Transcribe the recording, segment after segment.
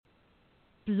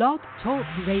Blog Talk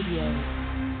Radio.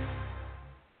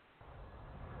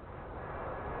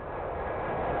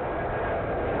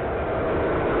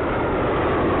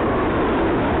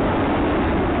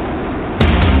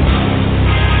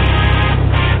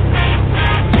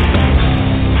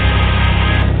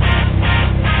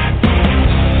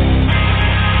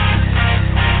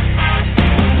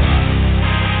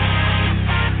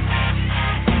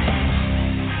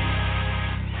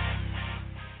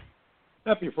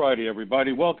 Happy Friday,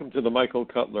 everybody. Welcome to the Michael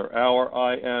Cutler Hour.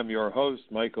 I am your host,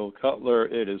 Michael Cutler.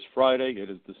 It is Friday. It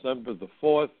is December the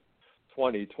 4th,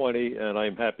 2020, and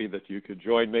I'm happy that you could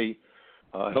join me.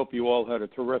 I hope you all had a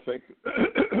terrific,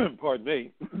 pardon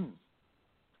me,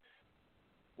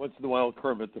 once in a while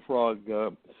Kermit the Frog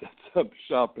sets up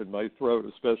shop in my throat,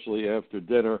 especially after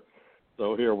dinner.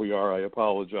 So here we are. I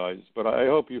apologize. But I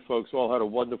hope you folks all had a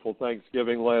wonderful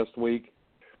Thanksgiving last week.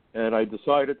 And I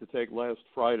decided to take last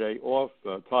Friday off,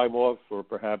 time off for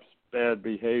perhaps bad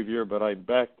behavior, but I'm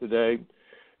back today.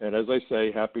 And as I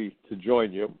say, happy to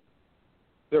join you.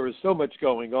 There is so much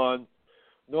going on.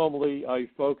 Normally, I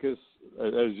focus,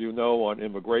 as you know, on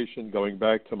immigration, going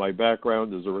back to my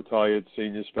background as a retired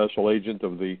senior special agent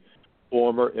of the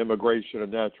former Immigration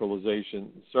and Naturalization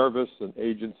Service, an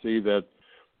agency that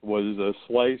was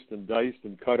sliced and diced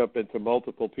and cut up into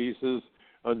multiple pieces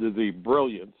under the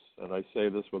brilliance, and I say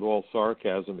this with all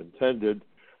sarcasm intended,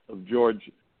 of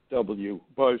George W.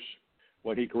 Bush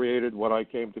when he created what I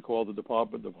came to call the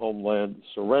Department of Homeland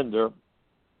Surrender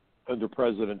under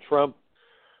President Trump.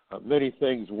 Many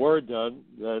things were done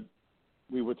that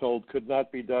we were told could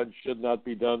not be done, should not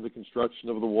be done, the construction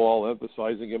of the wall,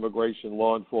 emphasizing immigration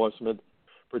law enforcement,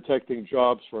 protecting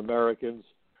jobs for Americans.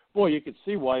 Boy, you could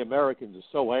see why Americans are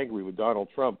so angry with Donald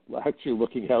Trump actually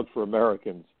looking out for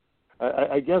Americans.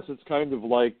 I guess it's kind of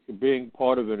like being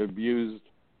part of an abused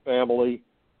family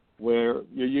where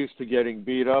you're used to getting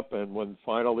beat up, and when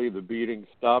finally the beating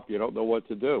stopped, you don't know what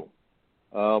to do.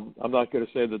 I'm not going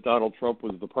to say that Donald Trump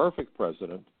was the perfect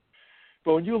president,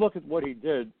 but when you look at what he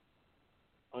did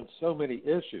on so many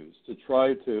issues to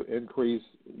try to increase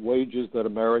wages that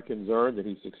Americans earned, and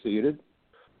he succeeded,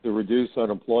 to reduce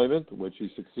unemployment, which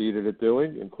he succeeded at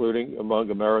doing, including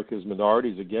among America's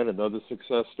minorities, again, another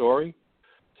success story,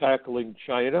 tackling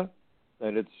China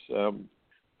and its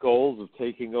goals of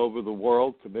taking over the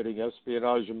world, committing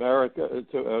espionage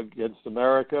against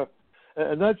America,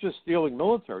 and not just stealing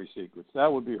military secrets.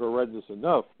 That would be horrendous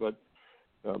enough, but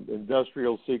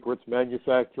industrial secrets,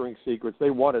 manufacturing secrets. They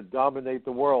want to dominate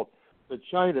the world. But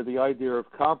China, the idea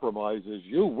of compromise is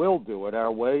you will do it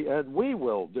our way and we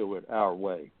will do it our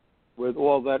way, with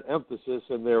all that emphasis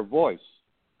in their voice.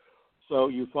 So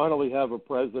you finally have a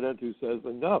president who says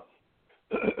enough.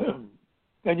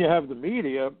 And you have the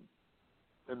media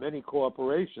and many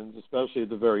corporations, especially at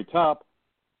the very top,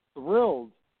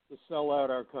 thrilled to sell out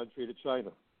our country to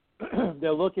China.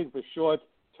 They're looking for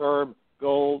short-term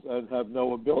goals and have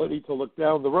no ability to look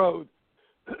down the road.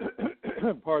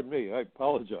 Pardon me, I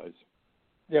apologize.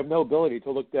 They have no ability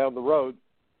to look down the road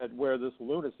at where this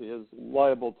lunacy is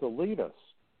liable to lead us.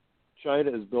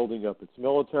 China is building up its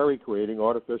military, creating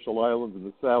artificial islands in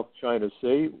the South China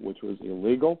Sea, which was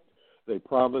illegal. They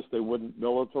promised they wouldn't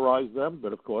militarize them,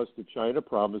 but of course the China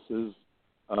promises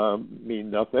mean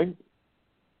nothing.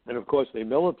 And of course they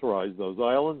militarized those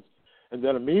islands and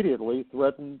then immediately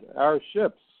threatened our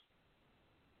ships.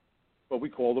 But we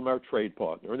call them our trade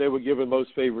partner. And they were given most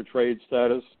favored trade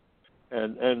status.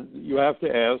 And you have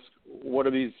to ask, what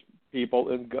are these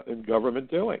people in government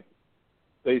doing?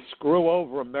 They screw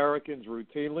over Americans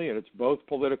routinely, and it's both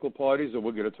political parties. And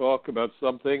we're going to talk about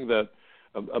something that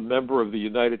a member of the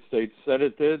United States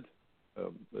Senate did,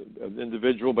 an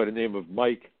individual by the name of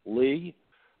Mike Lee.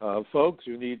 Folks,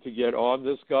 you need to get on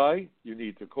this guy. You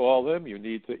need to call him. You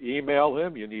need to email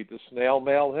him. You need to snail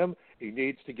mail him. He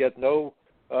needs to get no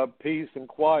peace and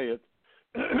quiet,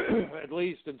 at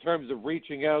least in terms of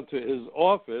reaching out to his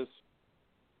office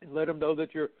and let him know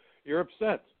that you're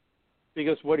upset.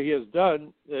 Because what he has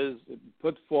done is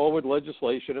put forward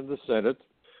legislation in the Senate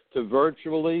to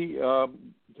virtually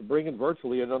to bring in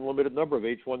virtually an unlimited number of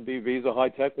H-1B visa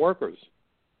high-tech workers.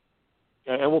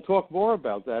 And we'll talk more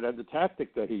about that and the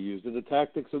tactic that he used and the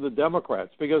tactics of the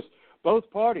Democrats, because both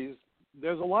parties,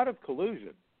 there's a lot of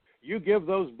collusion. You give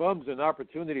those bums an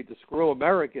opportunity to screw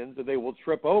Americans and they will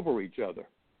trip over each other.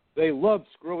 They love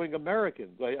screwing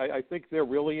Americans. I think they're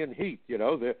really in heat, you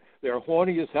know. They're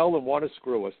horny as hell and want to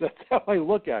screw us. That's how I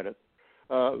look at it.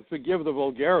 Forgive the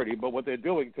vulgarity, but what they're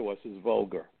doing to us is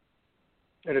vulgar.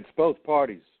 And it's both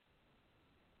parties.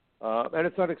 And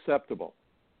it's unacceptable.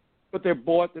 But they're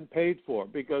bought and paid for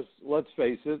because, let's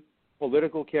face it,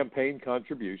 political campaign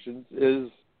contributions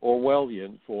is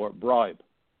Orwellian for bribe.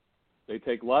 They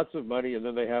take lots of money and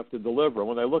then they have to deliver.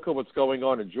 When I look at what's going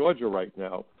on in Georgia right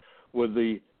now, with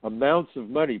the amounts of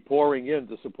money pouring in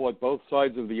to support both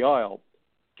sides of the aisle,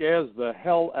 scares the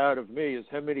hell out of me is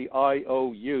how many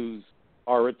IOUs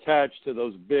are attached to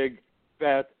those big,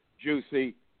 fat,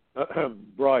 juicy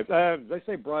bribes. Did I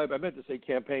say bribe? I meant to say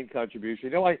campaign contribution.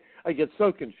 You know, I get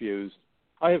so confused.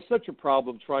 I have such a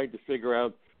problem trying to figure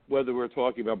out whether we're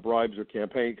talking about bribes or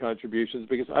campaign contributions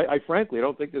because I frankly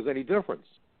don't think there's any difference.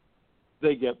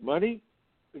 They get money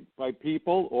by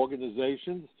people,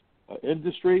 organizations,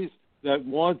 industries that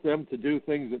want them to do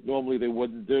things that normally they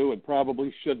wouldn't do and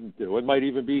probably shouldn't do. It might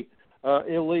even be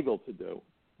illegal to do.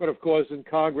 But, of course, in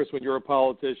Congress, when you're a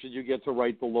politician, you get to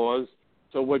write the laws.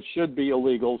 So what should be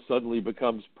illegal suddenly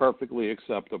becomes perfectly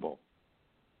acceptable.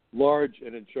 Large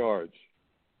and in charge.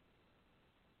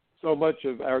 So much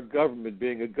of our government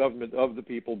being a government of the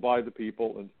people, by the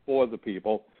people, and for the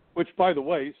people, which, by the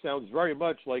way, sounds very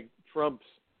much like Trump's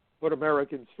put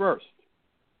Americans first.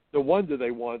 No wonder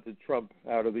they wanted Trump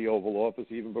out of the Oval Office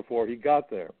even before he got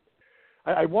there.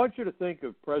 I want you to think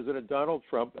of President Donald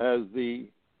Trump as the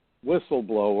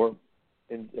whistleblower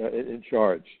in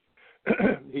charge.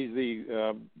 He's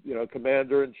the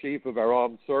commander-in-chief of our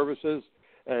armed services,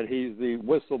 and he's the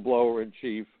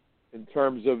whistleblower-in-chief in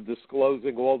terms of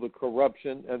disclosing all the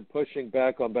corruption and pushing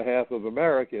back on behalf of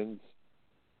Americans.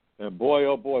 And boy,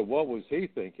 oh boy, what was he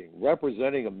thinking?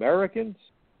 Representing Americans?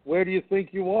 Where do you think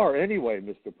you are anyway,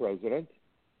 Mr. President?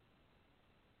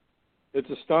 It's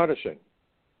astonishing.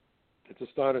 It's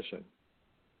astonishing.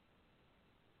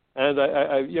 And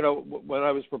when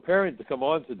I was preparing to come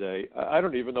on today, I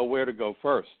don't even know where to go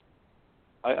first.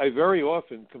 I very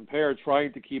often compare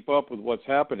trying to keep up with what's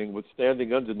happening with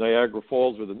standing under Niagara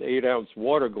Falls with an 8-ounce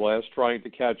water glass trying to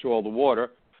catch all the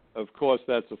water. Of course,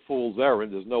 that's a fool's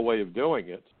errand. There's no way of doing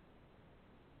it.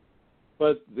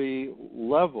 But the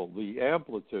level, the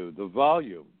amplitude, the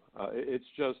volume, it's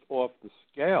just off the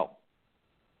scale.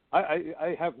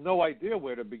 I have no idea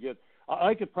where to begin.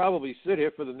 I could probably sit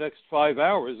here for the next 5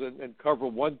 hours and cover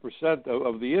 1%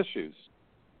 of the issues.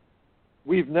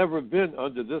 We've never been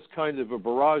under this kind of a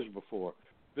barrage before.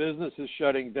 Businesses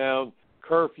shutting down,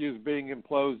 curfews being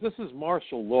imposed. This is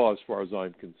martial law as far as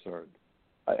I'm concerned.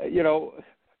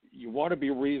 You want to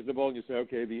be reasonable and you say,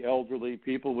 okay, the elderly,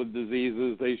 people with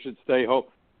diseases, they should stay home.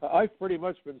 I've pretty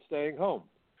much been staying home.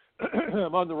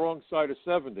 I'm on the wrong side of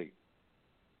 70,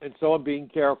 and so I'm being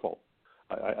careful.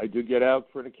 I do get out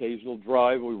for an occasional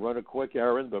drive. We run a quick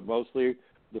errand, but mostly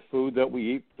the food that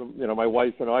we eat, my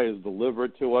wife and I, is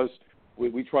delivered to us.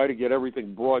 We try to get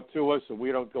everything brought to us, and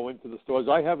we don't go into the stores.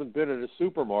 I haven't been in a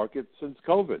supermarket since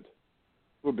COVID.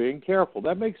 We're being careful.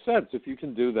 That makes sense. If you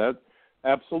can do that,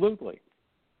 absolutely.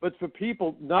 But for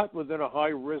people not within a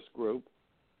high-risk group,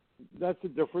 that's a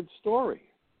different story.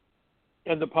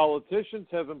 And the politicians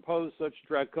have imposed such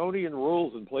draconian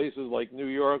rules in places like New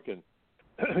York and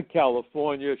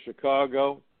California,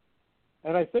 Chicago.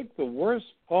 And I think the worst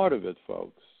part of it,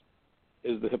 folks,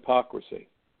 is the hypocrisy.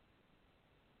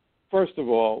 First of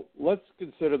all, let's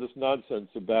consider this nonsense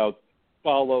about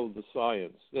follow the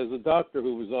science. There's a doctor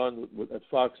who was on at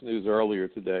Fox News earlier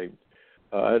today.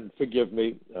 And forgive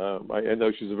me, I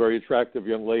know she's a very attractive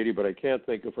young lady, but I can't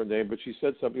think of her name, but she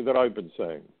said something that I've been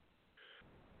saying.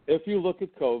 If you look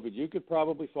at COVID, you could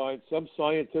probably find some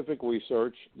scientific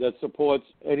research that supports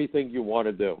anything you want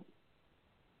to do.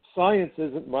 Science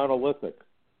isn't monolithic.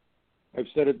 I've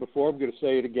said it before, I'm going to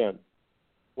say it again.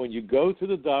 When you go to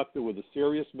the doctor with a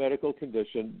serious medical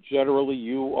condition, generally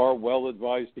you are well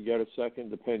advised to get a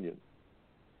second opinion.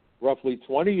 Roughly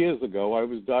 20 years ago, I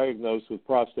was diagnosed with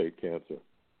prostate cancer.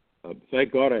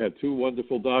 Thank God I had two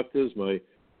wonderful doctors.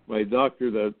 My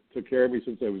doctor that took care of me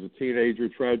since I was a teenager,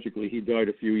 tragically, he died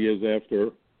a few years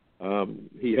after.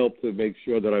 He helped to make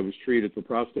sure that I was treated for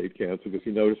prostate cancer because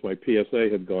he noticed my PSA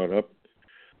had gone up.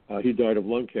 He died of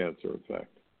lung cancer, in fact.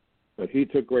 But he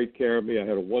took great care of me. I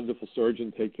had a wonderful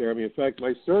surgeon take care of me. In fact,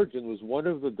 my surgeon was one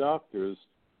of the doctors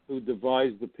who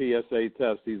devised the PSA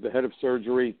test. He's the head of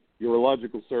surgery,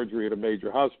 urological surgery at a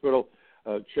major hospital,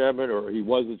 chairman, or he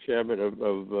was the chairman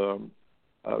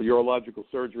of urological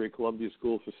surgery at Columbia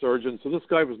School for Surgeons. So this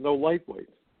guy was no lightweight.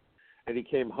 And he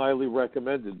came highly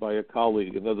recommended by a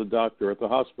colleague. Another doctor at the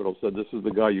hospital said, this is the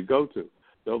guy you go to.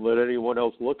 Don't let anyone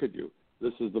else look at you.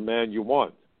 This is the man you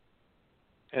want.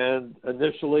 And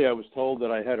initially I was told that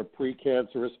I had a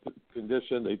precancerous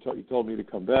condition. He told me to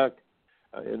come back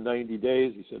in 90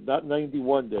 days. He said, not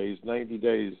 91 days, 90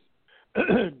 days.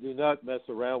 Do not mess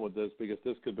around with this because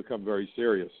this could become very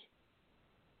serious.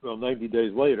 Well, 90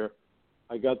 days later,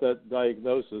 I got that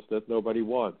diagnosis that nobody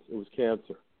wants. It was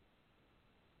cancer.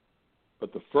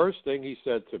 But the first thing he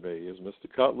said to me is,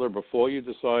 Mr. Cutler, before you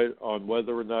decide on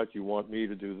whether or not you want me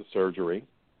to do the surgery,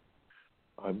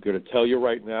 I'm going to tell you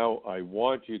right now, I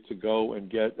want you to go and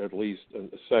get at least a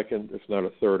second, if not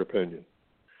a third opinion.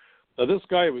 Now, this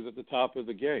guy was at the top of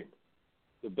the game,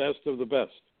 the best of the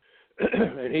best.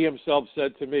 And he himself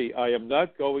said to me, I am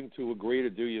not going to agree to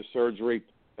do your surgery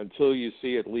until you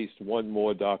see at least one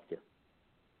more doctor,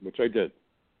 which I did.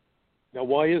 Now,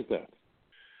 why is that?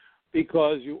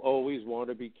 Because you always want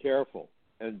to be careful.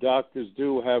 And doctors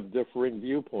do have differing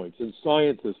viewpoints, and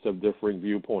scientists have differing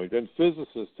viewpoints, and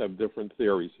physicists have different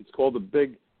theories. It's called the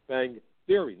Big Bang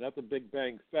Theory, not the Big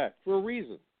Bang Fact, for a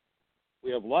reason.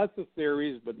 We have lots of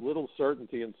theories, but little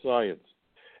certainty in science.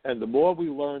 And the more we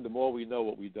learn, the more we know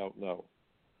what we don't know.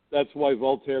 That's why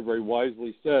Voltaire very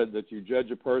wisely said that you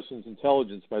judge a person's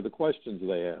intelligence by the questions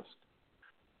they ask.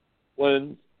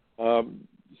 When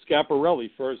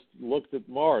Schiaparelli first looked at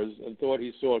Mars and thought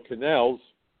he saw canals,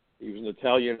 he was an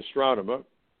Italian astronomer,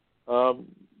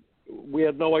 we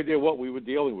had no idea what we were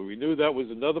dealing with. We knew that was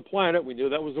another planet. We knew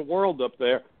that was a world up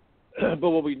there. But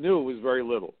what we knew was very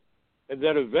little. And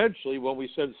then eventually, when we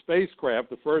sent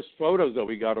spacecraft, the first photos that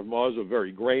we got of Mars were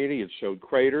very grainy. It showed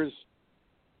craters.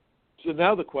 So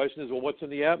now the question is, well, what's in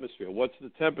the atmosphere? What's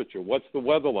the temperature? What's the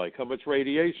weather like? How much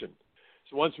radiation?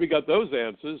 So once we got those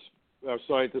answers, our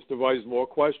scientists devised more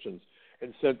questions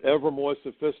and sent ever more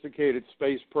sophisticated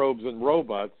space probes and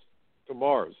robots to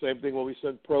Mars. Same thing when we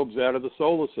sent probes out of the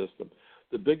solar system.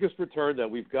 The biggest return that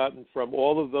we've gotten from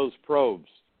all of those probes,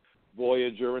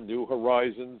 Voyager and New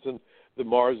Horizons and the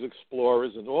Mars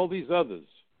Explorers and all these others,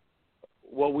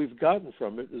 what we've gotten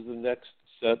from it is the next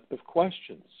set of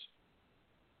questions.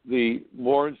 The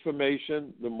more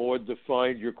information, the more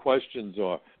defined your questions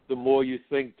are, the more you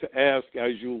think to ask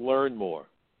as you learn more.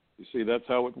 You see, that's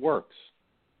how it works.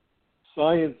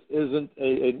 Science isn't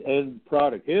an end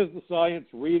product. Here's the science,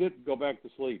 read it, go back to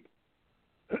sleep.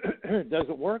 It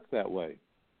doesn't work that way.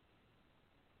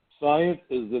 Science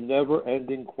is the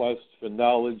never-ending quest for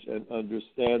knowledge and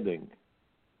understanding.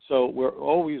 So we're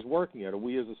always working at it,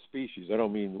 we as a species. I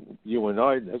don't mean you and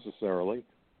I necessarily,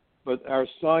 but our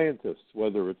scientists,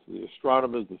 whether it's the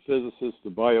astronomers, the physicists,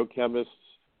 the biochemists,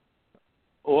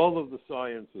 all of the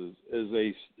sciences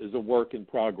is a work in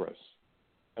progress.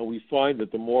 And we find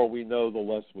that the more we know, the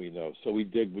less we know. So we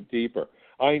dig deeper.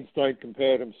 Einstein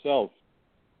compared himself,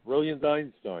 brilliant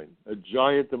Einstein, a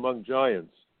giant among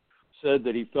giants, said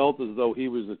that he felt as though he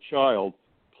was a child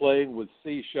playing with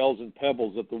seashells and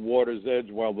pebbles at the water's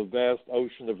edge while the vast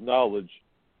ocean of knowledge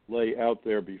lay out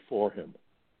there before him.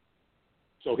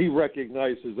 So he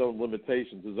recognized his own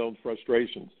limitations, his own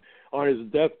frustrations. On his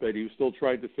deathbed, he was still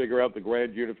trying to figure out the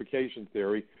grand unification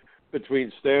theory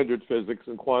between standard physics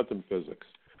and quantum physics.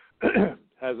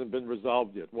 Hasn't been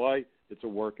resolved yet. Why? It's a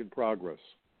work in progress.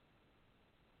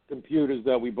 Computers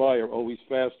that we buy are always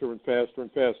faster and faster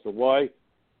and faster. Why?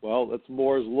 Well, that's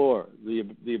Moore's law.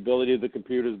 The ability of the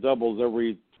computers doubles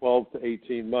every 12 to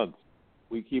 18 months.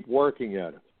 We keep working at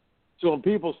it. So when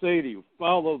people say to you,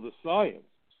 follow the science,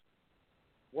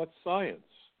 what's science?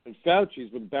 And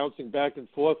Fauci's been bouncing back and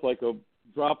forth like a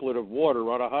droplet of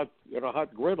water on a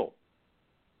hot griddle.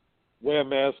 Wear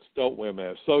masks, don't wear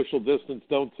masks. Social distance,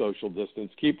 don't social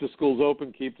distance. Keep the schools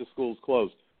open, keep the schools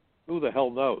closed. Who the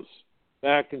hell knows?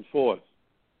 Back and forth.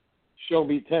 Show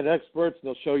me 10 experts, and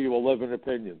they'll show you 11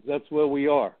 opinions. That's where we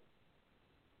are.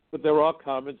 But there are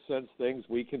common sense things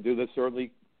we can do that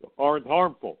certainly aren't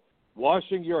harmful.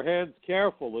 Washing your hands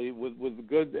carefully with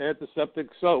good antiseptic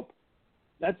soap,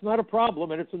 that's not a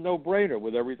problem, and it's a no-brainer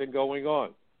with everything going on.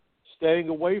 Staying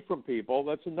away from people,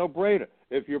 that's a no-brainer.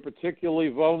 If you're particularly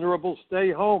vulnerable,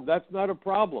 stay home. That's not a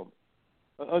problem.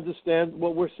 Understand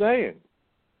what we're saying.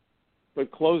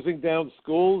 But closing down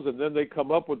schools and then they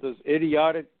come up with this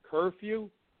idiotic curfew?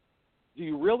 Do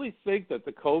you really think that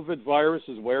the COVID virus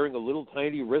is wearing a little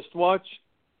tiny wristwatch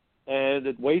and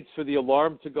it waits for the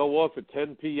alarm to go off at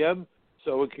 10 p.m.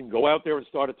 so it can go out there and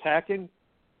start attacking?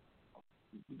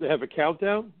 They have a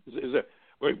countdown? Is it,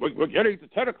 we're getting to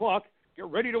 10 o'clock. Get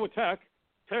ready to attack.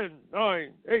 10, 9,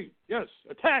 8, yes,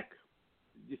 attack.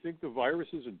 Do you think the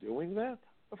viruses are doing that?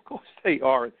 Of course they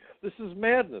are. This is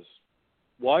madness.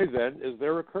 Why then is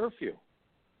there a curfew?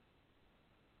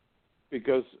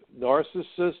 Because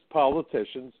narcissist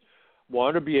politicians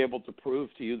want to be able to prove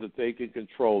to you that they can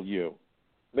control you.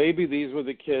 Maybe these were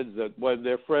the kids that when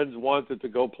their friends wanted to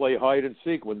go play hide and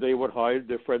seek, when they would hide,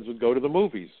 their friends would go to the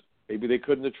movies. Maybe they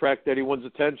couldn't attract anyone's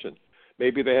attention.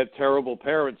 Maybe they had terrible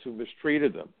parents who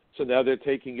mistreated them. So now they're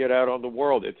taking it out on the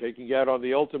world. They're taking it out on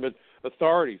the ultimate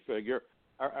authority figure,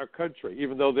 our country.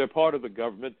 Even though they're part of the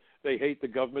government, They hate the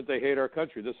government. They hate our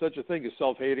country. There's such a thing as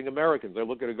self-hating Americans. I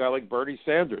look at a guy like Bernie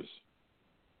Sanders.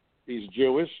 He's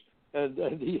Jewish, and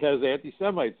he has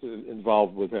anti-Semites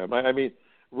involved with him. I mean,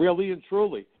 really and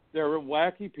truly, there are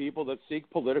wacky people that seek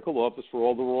political office for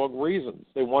all the wrong reasons.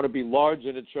 They want to be large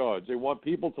and in charge. They want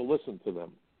people to listen to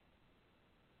them.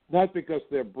 Not because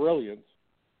they're brilliant,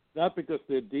 not because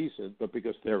they're decent, but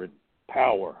because they're in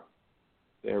power.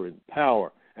 They're in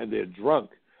power, and they're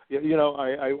drunk. You know,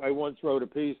 I once wrote a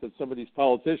piece that some of these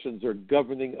politicians are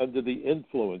governing under the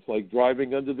influence, like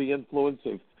driving under the influence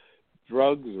of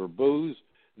drugs or booze.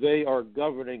 They are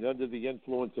governing under the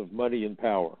influence of money and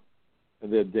power,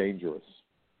 and they're dangerous.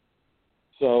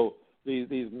 So these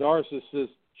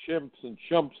narcissist chimps and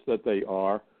chumps that they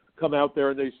are come out there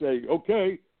and they say,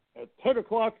 okay, at 10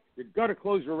 o'clock, you've got to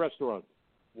close your restaurant.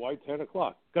 Why 10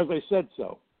 o'clock? Because I said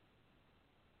so.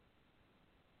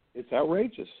 It's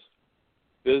outrageous.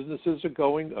 Businesses are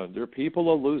going under. People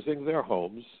are losing their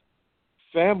homes.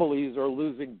 Families are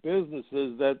losing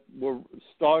businesses that were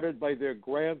started by their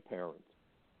grandparents.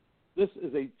 This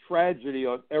is a tragedy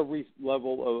on every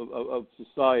level of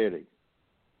society.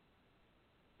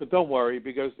 But don't worry,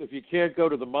 because if you can't go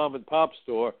to the mom and pop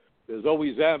store, there's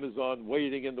always Amazon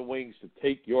waiting in the wings to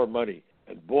take your money.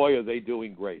 And boy, are they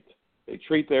doing great. They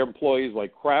treat their employees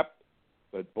like crap,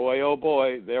 but boy, oh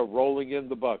boy, they're rolling in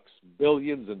the bucks,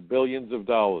 billions and billions of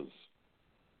dollars.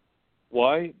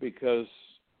 Why? Because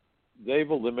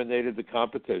they've eliminated the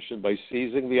competition by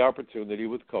seizing the opportunity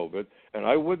with COVID, and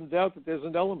I wouldn't doubt that there's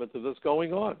an element of this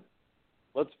going on.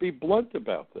 Let's be blunt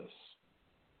about this.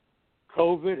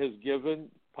 COVID has given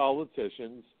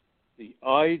politicians the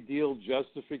ideal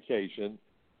justification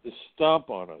to stomp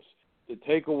on us, to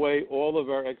take away all of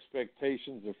our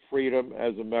expectations of freedom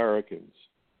as Americans.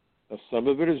 Now, some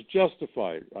of it is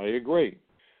justified. I agree.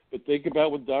 But think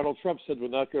about when Donald Trump said we're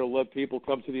not going to let people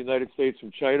come to the United States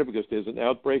from China because there's an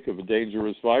outbreak of a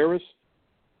dangerous virus.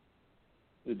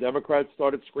 The Democrats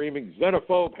started screaming,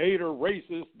 xenophobe, hater,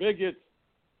 racist, bigot.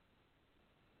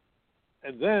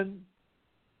 And then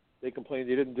they complained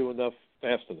they didn't do enough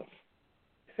fast enough.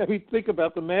 I mean, think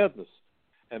about the madness.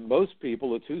 And most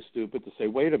people are too stupid to say,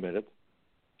 wait a minute.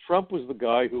 Trump was the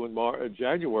guy who in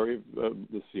January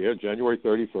this year, January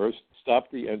 31st,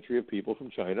 stopped the entry of people from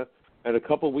China. And a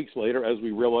couple of weeks later, as we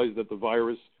realized that the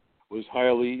virus was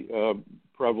highly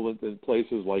prevalent in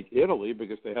places like Italy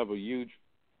because they have a huge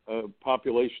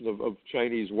population of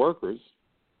Chinese workers,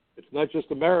 it's not just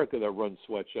America that runs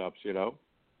sweatshops, you know.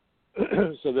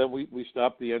 So then we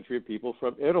stopped the entry of people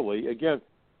from Italy, again,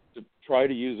 to try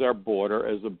to use our border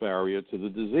as a barrier to the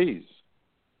disease.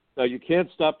 Now, you can't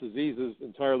stop diseases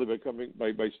entirely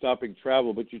by stopping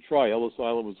travel, but you try. Ellis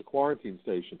Island was a quarantine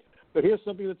station. But here's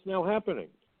something that's now happening.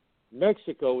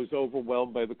 Mexico is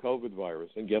overwhelmed by the COVID virus,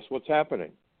 and guess what's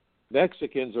happening?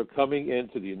 Mexicans are coming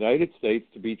into the United States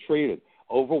to be treated,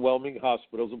 overwhelming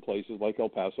hospitals in places like El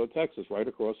Paso, Texas, right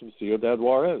across from Ciudad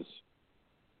Juarez.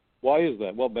 Why is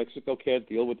that? Well, Mexico can't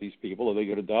deal with these people. Are they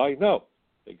going to die? No.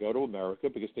 They go to America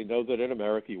because they know that in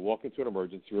America you walk into an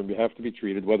emergency room, you have to be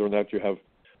treated whether or not you have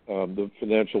the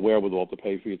financial wherewithal to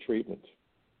pay for your treatment.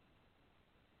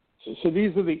 So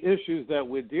these are the issues that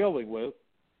we're dealing with,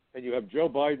 and you have Joe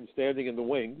Biden standing in the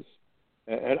wings,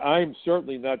 and I'm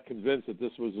certainly not convinced that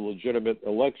this was a legitimate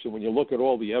election. When you look at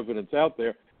all the evidence out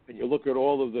there and you look at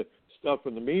all of the stuff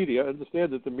in the media,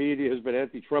 understand that the media has been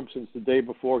anti-Trump since the day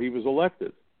before he was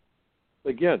elected.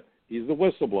 Again, he's the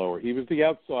whistleblower. He was the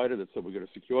outsider that said we're going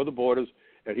to secure the borders,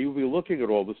 and he will be looking at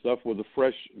all the stuff with a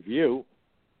fresh view,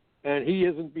 and he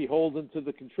isn't beholden to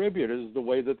the contributors the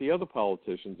way that the other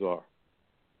politicians are.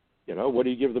 You know, what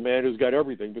do you give the man who's got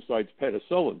everything besides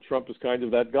penicillin? Trump is kind of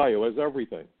that guy who has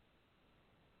everything.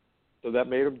 So that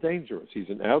made him dangerous. He's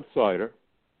an outsider,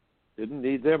 didn't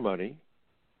need their money,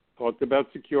 talked about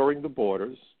securing the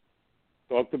borders,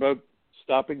 talked about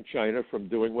stopping China from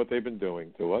doing what they've been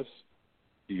doing to us.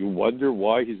 Do you wonder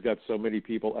why he's got so many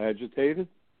people agitated?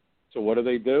 So what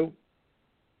do?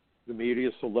 The media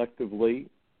selectively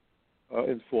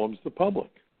informs the public.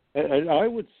 And I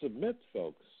would submit,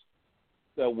 folks,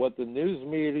 that what the news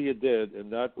media did in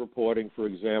not reporting, for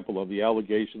example, on the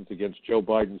allegations against Joe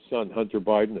Biden's son, Hunter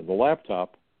Biden, and the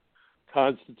laptop,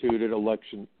 constituted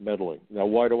election meddling. Now,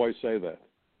 why do I say that?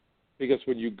 Because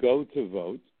when you go to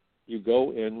vote, you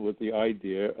go in with the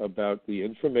idea about the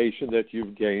information that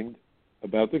you've gained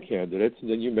about the candidates, and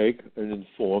then you make an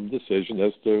informed decision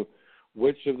as to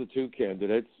which of the two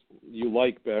candidates you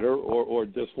like better or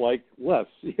dislike less,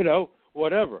 you know,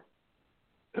 whatever.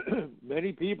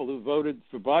 Many people who voted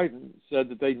for Biden said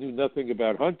that they knew nothing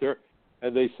about Hunter,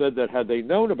 and they said that had they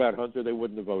known about Hunter, they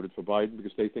wouldn't have voted for Biden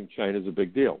because they think China's a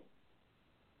big deal.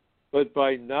 But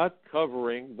by not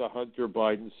covering the Hunter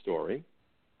Biden story,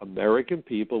 American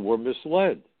people were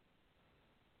misled.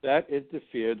 That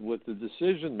interfered with the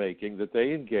decision-making that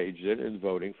they engaged in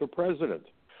voting for president.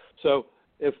 So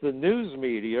if the news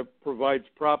media provides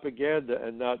propaganda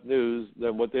and not news,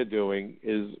 then what they're doing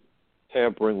is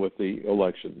tampering with the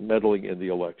election, meddling in the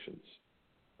elections,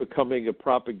 becoming a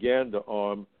propaganda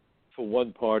arm for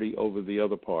one party over the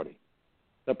other party.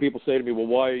 Now, people say to me, well,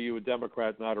 why are you a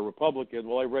Democrat, not a Republican?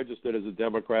 Well, I registered as a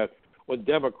Democrat when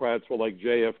Democrats were like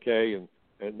JFK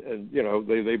and you know,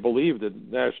 they believed in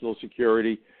national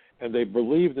security and they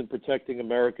believed in protecting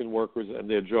American workers and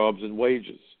their jobs and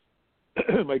wages.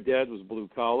 My dad was blue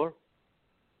collar.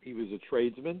 He was a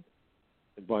tradesman.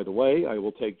 And by the way, I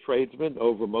will take tradesmen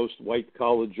over most white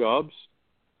collar jobs.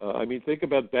 I mean, think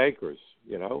about bankers,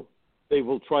 you know. They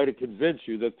will try to convince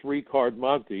you that 3-card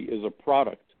Monte is a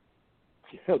product.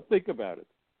 You know, think about it.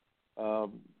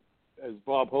 As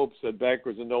Bob Hope said,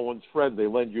 bankers are no one's friend. They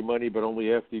lend you money, but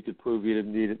only after you could prove you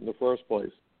didn't need it in the first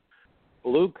place.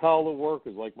 Blue-collar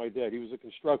workers like my dad, he was a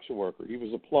construction worker. He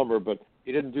was a plumber, but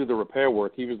he didn't do the repair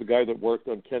work. He was the guy that worked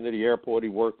on Kennedy Airport. He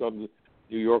worked on the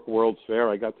New York World's Fair.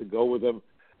 I got to go with him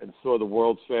and saw the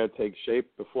World's Fair take shape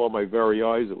before my very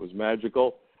eyes. It was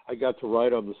magical. I got to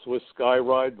ride on the Swiss Sky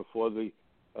Ride before the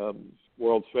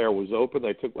World's Fair was open.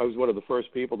 I was one of the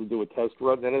first people to do a test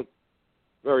run in it.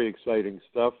 Very exciting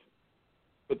stuff.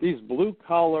 But these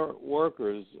blue-collar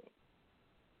workers,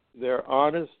 they're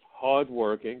honest,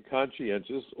 hardworking,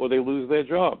 conscientious, or they lose their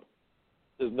job.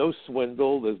 There's no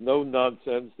swindle. There's no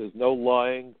nonsense. There's no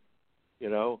lying. You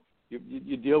know,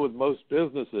 you deal with most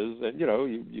businesses, and, you know,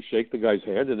 you shake the guy's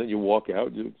hand, and then you walk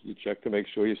out. You check to make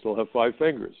sure you still have 5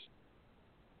 fingers.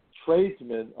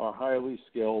 Tradesmen are highly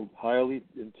skilled, highly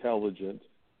intelligent,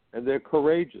 and they're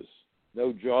courageous.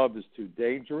 No job is too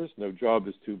dangerous. No job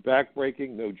is too backbreaking.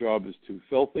 No job is too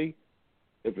filthy.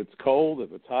 If it's cold,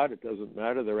 if it's hot, it doesn't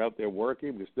matter. They're out there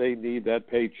working because they need that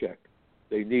paycheck.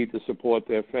 They need to support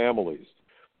their families.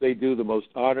 They do the most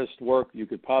honest work you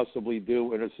could possibly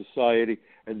do in a society,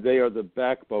 and they are the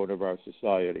backbone of our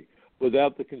society.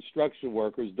 Without the construction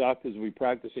workers, doctors would be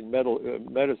practicing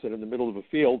medicine in the middle of a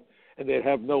field, and they'd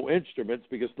have no instruments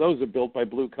because those are built by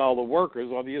blue-collar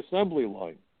workers on the assembly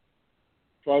line.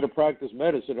 Try to practice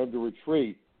medicine under a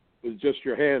tree with just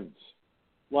your hands.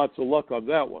 Lots of luck on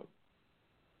that one.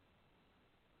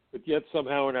 But yet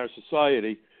somehow in our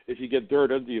society, if you get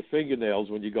dirt under your fingernails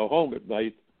when you go home at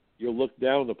night, you're looked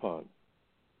down upon.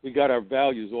 We got our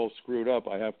values all screwed up,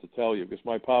 I have to tell you, because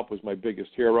my pop was my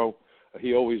biggest hero.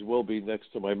 He always will be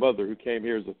next to my mother, who came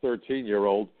here as a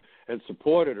 13-year-old and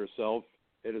supported herself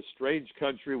in a strange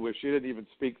country where she didn't even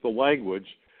speak the language,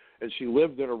 and she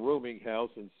lived in a rooming house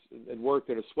and worked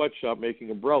in a sweatshop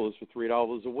making umbrellas for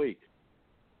 $3 a week.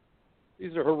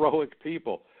 These are heroic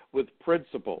people with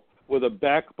principle, with a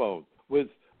backbone, with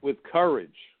courage.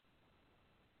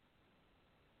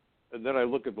 And then I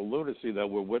look at the lunacy that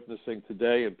we're witnessing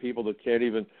today and people that can't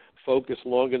even focus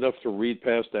long enough to read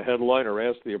past a headline or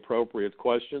ask the appropriate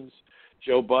questions.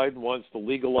 Joe Biden wants to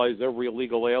legalize every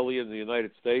illegal alien in the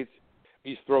United States.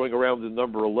 He's throwing around the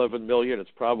number 11 million. It's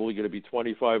probably going to be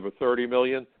 25 or 30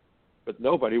 million. But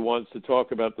nobody wants to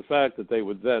talk about the fact that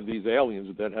these aliens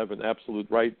would then have an absolute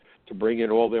right to bring in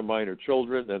all their minor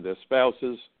children and their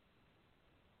spouses.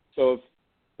 So if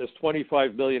there's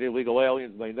 25 million illegal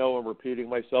aliens, and I know I'm repeating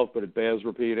myself, but it bears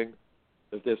repeating.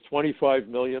 If there's 25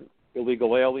 million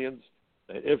illegal aliens,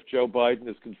 and if Joe Biden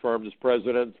is confirmed as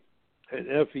president, and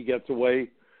if he gets away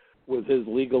with his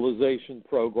legalization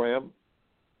program,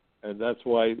 and that's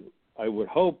why I would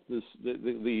hope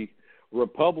the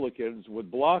Republicans would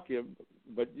block him,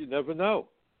 but you never know,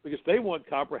 because they want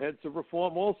comprehensive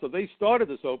reform also. They started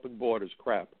this open borders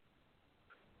crap.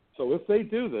 So if they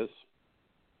do this,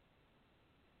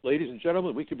 ladies and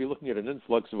gentlemen, we could be looking at an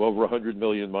influx of over 100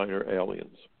 million minor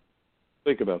aliens.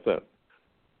 Think about that.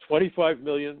 25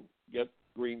 million get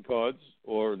green cards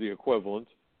or the equivalent.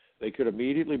 They could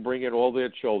immediately bring in all their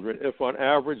children. If on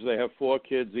average they have 4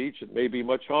 kids each, it may be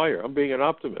much higher. I'm being an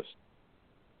optimist.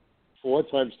 4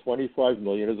 times 25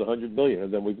 million is 100 million,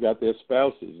 and then we've got their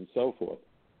spouses and so forth.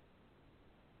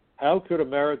 How could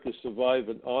America survive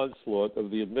an onslaught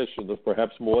of the admission of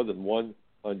perhaps more than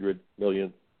 100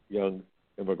 million young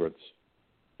immigrants?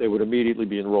 They would immediately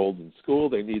be enrolled in school.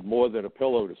 They need more than a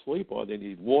pillow to sleep on. They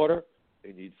need water.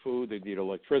 They need food. They need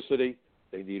electricity.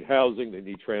 They need housing. They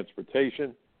need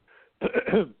transportation.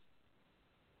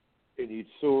 They need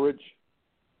sewerage.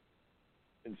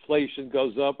 Inflation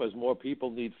goes up as more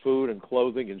people need food and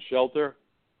clothing and shelter.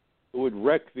 It would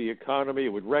wreck the economy. It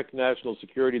would wreck national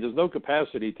security. There's no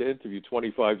capacity to interview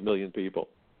 25 million people.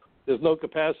 There's no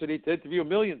capacity to interview 1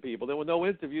 million people. There were no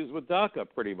interviews with DACA,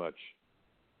 pretty much.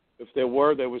 If there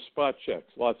were spot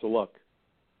checks. Lots of luck.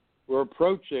 We're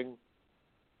approaching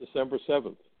December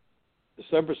 7th.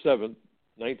 December 7th,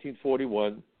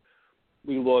 1941,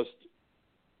 we lost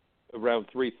around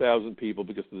 3,000 people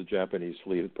because of the Japanese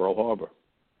fleet at Pearl Harbor.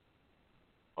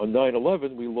 On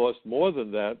 9/11, we lost more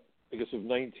than that because of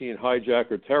 19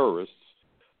 hijacker terrorists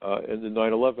in the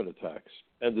 9/11 attacks,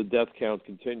 and the death count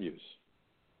continues.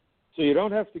 So you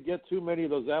don't have to get too many of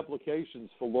those applications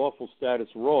for lawful status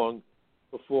wrong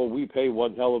before we pay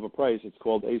one hell of a price. It's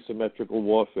called asymmetrical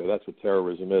warfare. That's what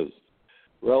terrorism is.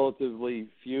 Relatively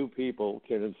few people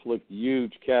can inflict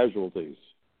huge casualties.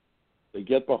 They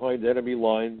get behind enemy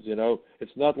lines, you know.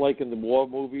 It's not like in the war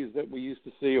movies that we used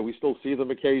to see, or we still see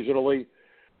them occasionally.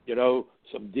 You know,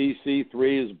 some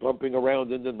DC-3 is bumping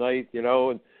around in the night, you know,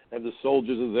 and the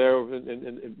soldiers are there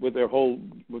and with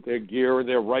their gear and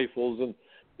their rifles, and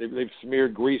they've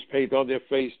smeared grease paint on their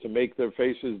face to make their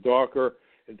faces darker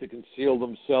and to conceal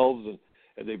themselves,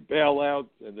 and they bail out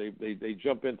and they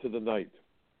jump into the night.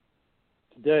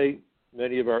 Today,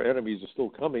 many of our enemies are still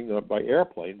coming by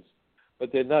airplanes,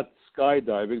 but they're not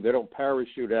skydiving, they don't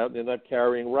parachute out, and they're not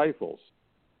carrying rifles.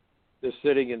 They're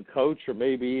sitting in coach or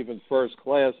maybe even first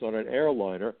class on an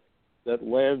airliner that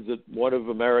lands at one of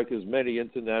America's many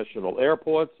international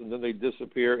airports, and then they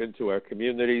disappear into our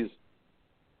communities,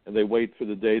 and they wait for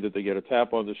the day that they get a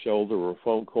tap on the shoulder or a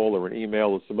phone call or an email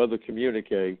or some other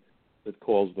communique that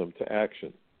calls them to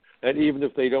action. And even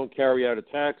if they don't carry out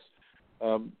attacks,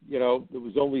 you know, there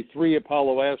was only 3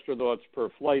 Apollo astronauts per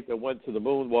flight that went to the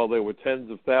moon, while there were tens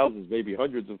of thousands, maybe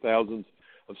hundreds of thousands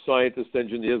of scientists,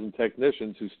 engineers, and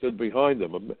technicians who stood behind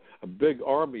them, a big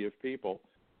army of people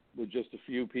with just a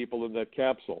few people in that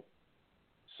capsule.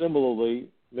 Similarly,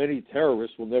 many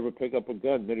terrorists will never pick up a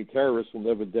gun. Many terrorists will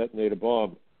never detonate a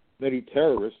bomb. Many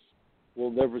terrorists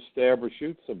will never stab or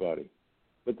shoot somebody,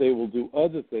 but they will do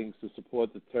other things to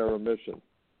support the terror mission,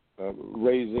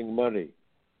 raising money,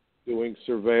 doing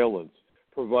surveillance,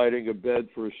 providing a bed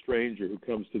for a stranger who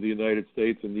comes to the United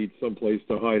States and needs someplace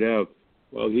to hide out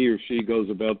while he or she goes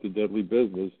about the deadly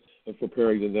business of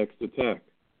preparing the next attack.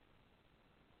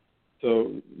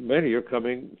 So many are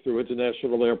coming through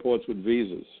international airports with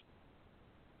visas.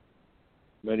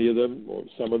 Many of them, or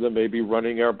some of them, may be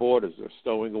running our borders. They're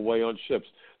stowing away on ships.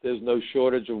 There's no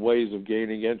shortage of ways of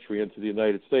gaining entry into the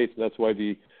United States, and that's why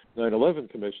the 9/11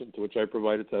 Commission, to which I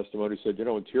provided testimony, said, you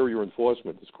know, interior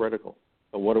enforcement is critical.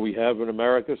 And what do we have in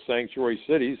America? Sanctuary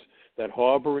cities that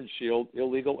harbor and shield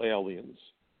illegal aliens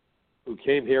who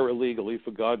came here illegally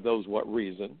for God knows what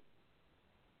reason.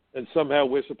 And somehow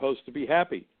we're supposed to be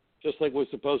happy, just like we're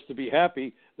supposed to be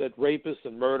happy that rapists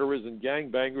and murderers and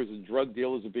gangbangers and drug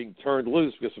dealers are being turned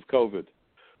loose because of COVID.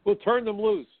 We'll turn them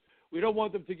loose. We don't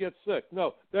want them to get sick.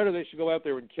 No, better they should go out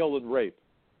there and kill and rape.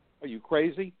 Are you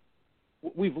crazy?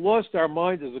 We've lost our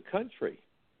mind as a country.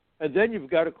 And then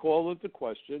you've got to call into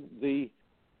question the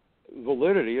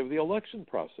validity of the election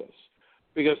process,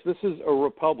 because this is a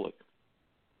republic.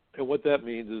 And what that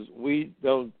means is we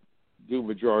don't do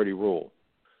majority rule.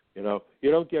 You know, you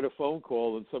don't get a phone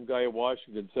call and some guy in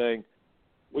Washington saying,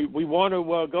 we want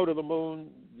to go to the moon,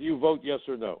 do you vote yes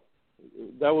or no?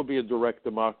 That would be a direct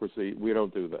democracy. We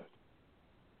don't do that.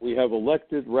 We have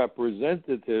elected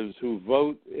representatives who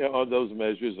vote on those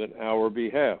measures on our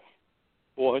behalf.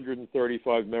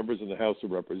 435 members in the House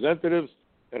of Representatives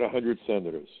and 100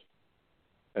 senators.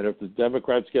 And if the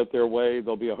Democrats get their way,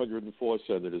 there'll be 104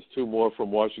 senators, 2 more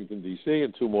from Washington, D.C.,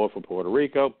 and 2 more from Puerto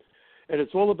Rico. And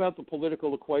it's all about the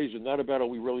political equation, not about are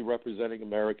we really representing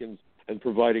Americans and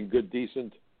providing good,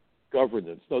 decent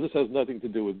governance. No, this has nothing to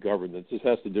do with governance. This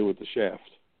has to do with the shaft.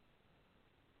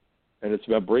 And it's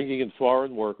about bringing in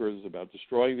foreign workers, about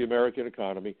destroying the American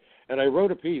economy. And I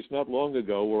wrote a piece not long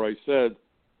ago where I said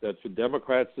that for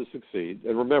Democrats to succeed,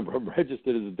 and remember, I'm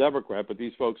registered as a Democrat, but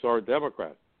these folks aren't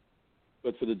Democrats.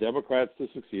 But for the Democrats to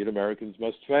succeed, Americans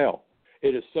must fail.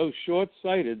 It is so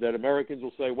short-sighted that Americans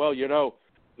will say, well, you know,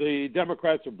 the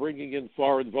Democrats are bringing in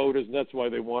foreign voters, and that's why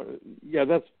they want it. Yeah,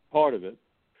 that's part of it.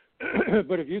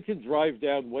 But if you can drive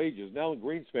down wages, now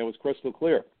Greenspan was crystal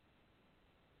clear.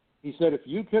 He said if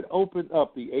you could open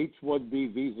up the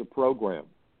H-1B visa program,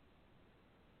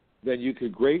 then you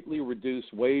could greatly reduce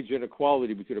wage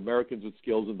inequality between Americans with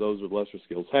skills and those with lesser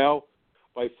skills. How?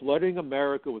 By flooding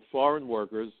America with foreign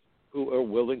workers who are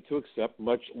willing to accept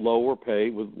much lower pay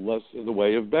with less in the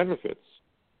way of benefits.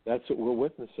 That's what we're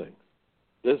witnessing.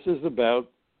 This is about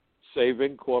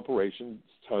saving corporations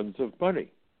tons of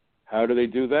money. How do they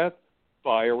do that?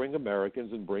 Firing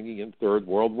Americans and bringing in third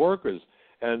world workers.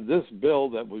 And this bill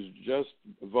that was just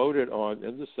voted on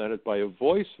in the Senate by a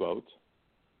voice vote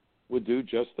would do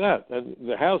just that. And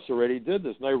the House already did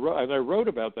this, and I wrote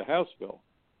about the House bill.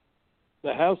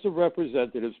 The House of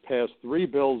Representatives passed 3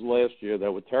 bills last year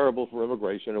that were terrible for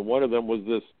immigration, and one of them was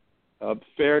this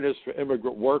Fairness for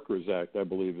Immigrant Workers Act, I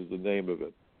believe is the name of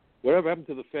it. Whatever happened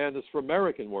to the Fairness for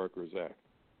American Workers Act?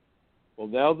 Well,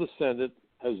 now the Senate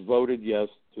has voted yes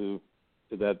to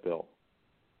that bill.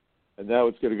 And now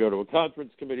it's going to go to a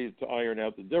conference committee to iron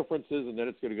out the differences, and then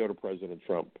it's going to go to President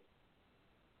Trump.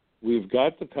 We've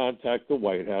got to contact the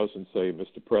White House and say,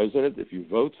 Mr. President, if you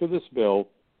vote for this bill,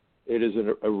 it is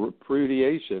a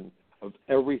repudiation of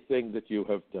everything that you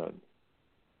have done.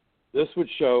 This would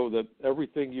show that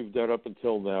everything you've done up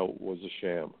until now was a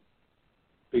sham.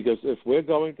 Because if we're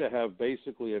going to have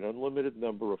basically an unlimited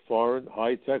number of foreign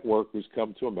high-tech workers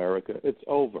come to America, it's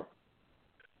over.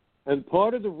 And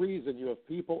part of the reason you have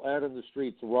people out in the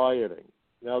streets rioting,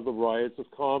 now the riots have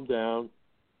calmed down,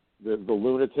 the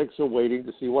lunatics are waiting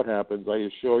to see what happens. I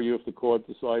assure you if the court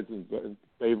decides in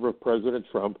favor of President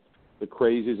Trump, the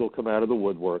crazies will come out of the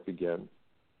woodwork again.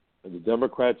 And the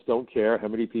Democrats don't care how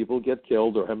many people get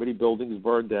killed or how many buildings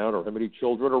burn down or how many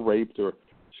children are raped or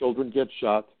children get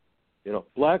shot. You know,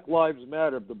 Black Lives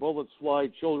Matter, the bullets fly,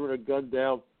 children are gunned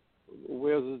down.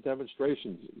 Where's the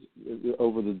demonstrations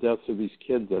over the deaths of these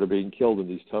kids that are being killed in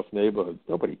these tough neighborhoods?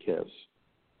 Nobody cares.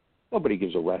 Nobody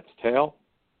gives a rat's tail.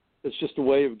 It's just a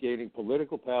way of gaining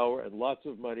political power and lots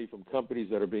of money from companies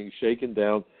that are being shaken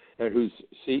down and whose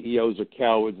CEOs are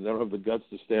cowards and don't have the guts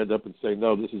to stand up and say,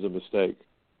 no, this is a mistake.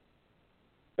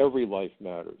 Every life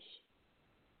matters.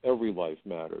 Every life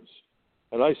matters.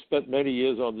 And I spent many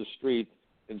years on the street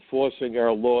enforcing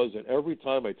our laws, and every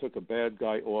time I took a bad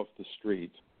guy off the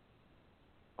street,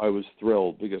 I was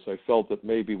thrilled because I felt that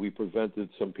maybe we prevented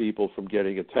some people from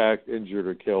getting attacked, injured,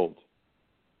 or killed.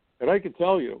 And I can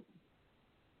tell you,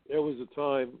 there was a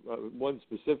time, one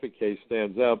specific case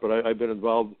stands out, but I've been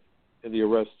involved in the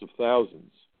arrests of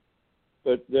thousands.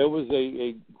 But there was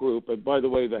a group, and by the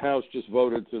way, the House just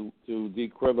voted to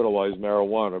decriminalize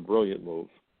marijuana, brilliant move.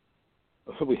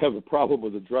 We have a problem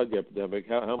with the drug epidemic.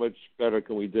 How much better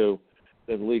can we do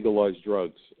than legalize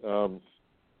drugs?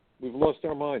 We've lost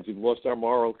our minds. We've lost our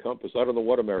moral compass. I don't know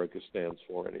what America stands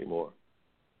for anymore.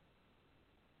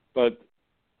 But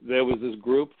there was this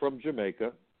group from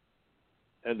Jamaica,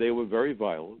 and they were very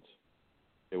violent.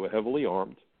 They were heavily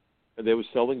armed, and they were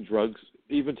selling drugs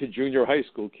even to junior high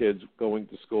school kids going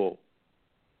to school.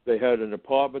 They had an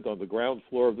apartment on the ground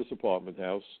floor of this apartment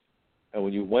house, and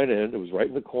when you went in, it was right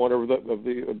in the corner of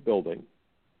the building.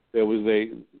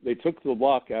 They took the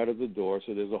lock out of the door,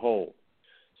 so there's a hole.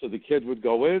 So the kid would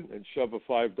go in and shove a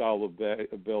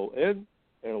 $5 bill in,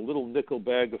 and a little nickel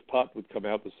bag of pot would come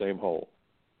out the same hole.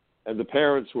 And the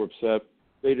parents were upset.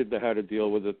 They didn't know how to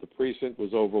deal with it. The precinct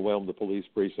was overwhelmed, the police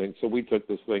precinct, so we took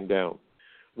this thing down.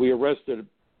 We arrested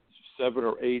 7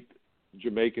 or 8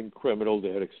 Jamaican criminals.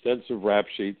 They had extensive rap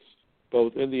sheets,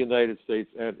 both in the United States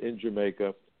and in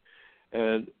Jamaica.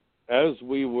 And as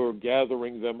we were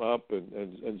gathering them up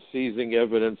and seizing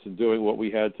evidence and doing what we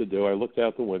had to do, I looked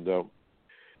out the window,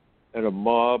 and a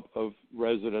mob of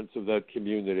residents of that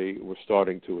community were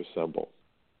starting to assemble.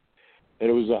 And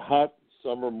it was a hot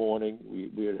summer morning.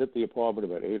 We had hit the apartment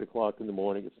about 8 o'clock in the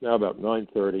morning. It's now about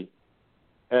 9:30.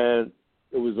 And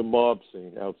it was a mob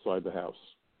scene outside the house.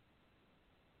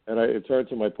 And I turned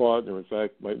to my partner. In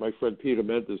fact, my friend Peter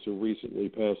Mentis, who recently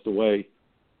passed away,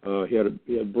 he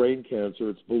had brain cancer.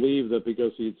 It's believed that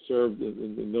because he had served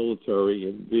in the military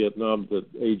in Vietnam, that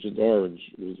Agent Orange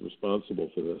was responsible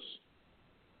for this.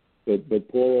 But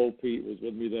poor old Pete was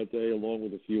with me that day, along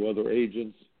with a few other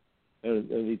agents,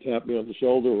 and he tapped me on the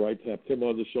shoulder, or I tapped him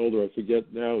on the shoulder. I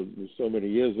forget now, it was so many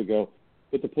years ago.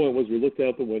 But the point was, we looked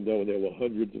out the window, and there were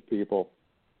hundreds of people.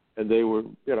 And they were,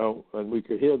 and we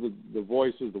could hear the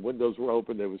voices. The windows were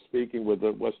open. They were speaking with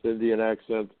a West Indian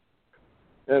accent.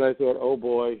 And I thought, oh,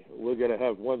 boy, we're going to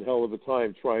have one hell of a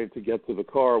time trying to get to the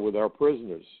car with our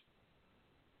prisoners.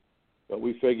 But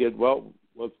we figured, well,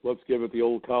 let's give it the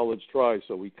old college try.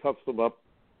 So we cuffed them up,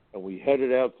 and we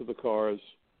headed out to the cars.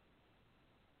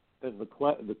 And the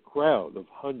crowd of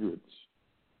hundreds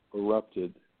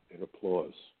erupted in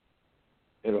applause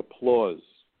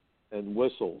and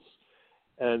whistles.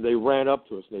 And they ran up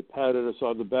to us, and they patted us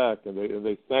on the back, and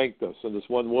they thanked us. And this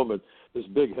one woman, this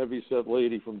big, heavy-set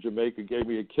lady from Jamaica, gave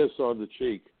me a kiss on the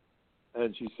cheek.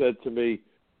 And she said to me,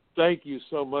 thank you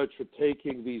so much for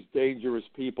taking these dangerous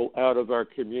people out of our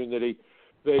community.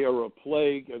 They are a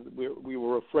plague, and we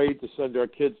were afraid to send our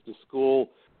kids to school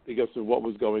because of what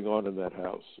was going on in that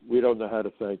house. We don't know how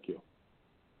to thank you.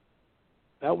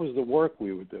 That was the work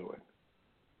we were doing.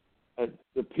 And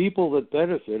the people that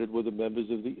benefited were the members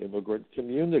of the immigrant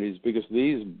communities because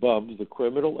these bums, the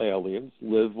criminal aliens,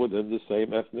 live within the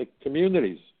same ethnic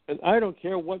communities. And I don't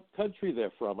care what country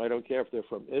they're from. I don't care if they're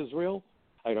from Israel.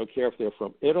 I don't care if they're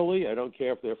from Italy. I don't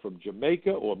care if they're from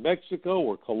Jamaica or Mexico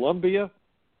or Colombia.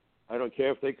 I don't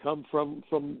care if they come from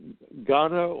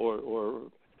Ghana or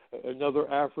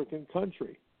another African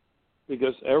country.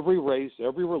 Because every race,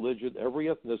 every religion, every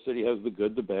ethnicity has the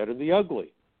good, the bad, and the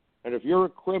ugly. And if you're a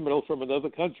criminal from another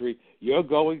country, you're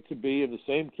going to be in the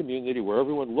same community where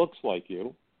everyone looks like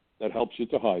you. That helps you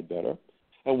to hide better.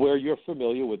 And where you're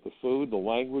familiar with the food, the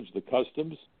language, the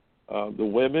customs, the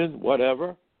women,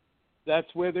 whatever,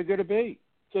 that's where they're going to be.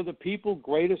 So the people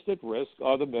greatest at risk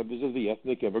are the members of the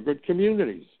ethnic immigrant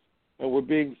communities. And we're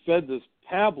being fed this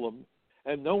pablum,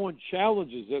 and no one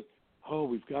challenges it. Oh,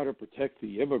 we've got to protect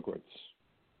the immigrants.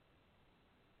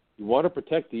 You want to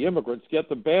protect the immigrants, get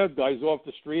the bad guys off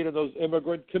the street in those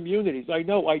immigrant communities. I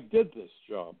know, I did this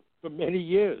job for many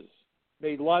years.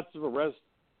 Made lots of arrests,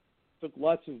 took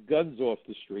lots of guns off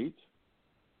the street.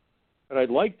 And I'd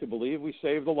like to believe we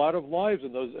saved a lot of lives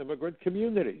in those immigrant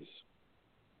communities.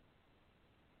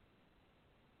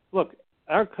 Look,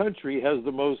 our country has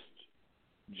the most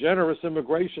generous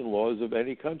immigration laws of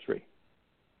any country.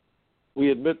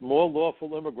 We admit more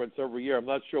lawful immigrants every year. I'm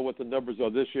not sure what the numbers are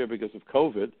this year because of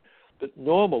COVID, but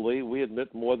normally we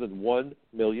admit more than 1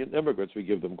 million immigrants. We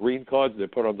give them green cards. They're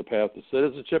put on the path to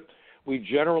citizenship. We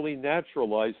generally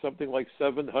naturalize something like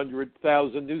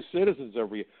 700,000 new citizens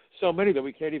every year, so many that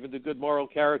we can't even do good moral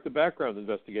character background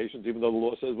investigations, even though the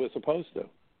law says we're supposed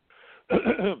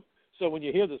to. So when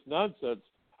you hear this nonsense,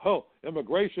 oh,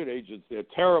 immigration agents, they're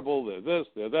terrible, they're this,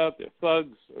 they're that, they're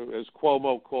thugs, as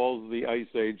Cuomo calls the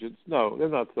ICE agents. No, they're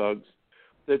not thugs.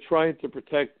 They're trying to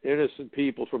protect innocent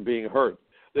people from being hurt.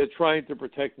 They're trying to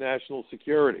protect national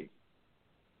security,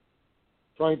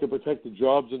 trying to protect the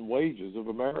jobs and wages of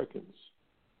Americans.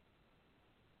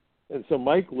 And so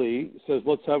Mike Lee says,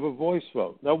 let's have a voice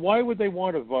vote. Now, why would they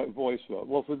want a voice vote?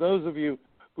 Well, for those of you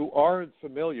who aren't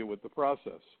familiar with the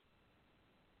process,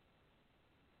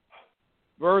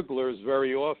 burglars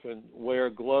very often wear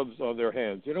gloves on their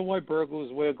hands. You know why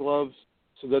burglars wear gloves?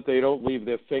 So that they don't leave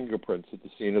their fingerprints at the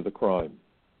scene of the crime.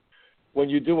 When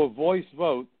you do a voice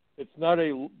vote, it's not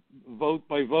a vote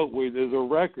by vote where there's a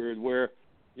record where,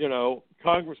 you know,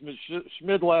 Congressman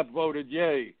Schmidlap voted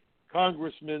yay,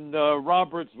 Congressman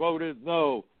Roberts voted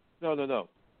no. No.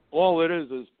 All it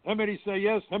is how many say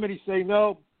yes, how many say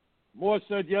no. More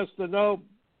said yes than no,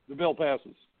 the bill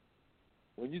passes.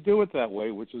 When you do it that way,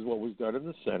 which is what was done in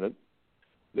the Senate,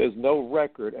 there's no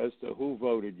record as to who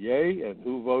voted yay and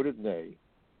who voted nay.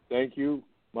 Thank you,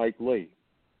 Mike Lee.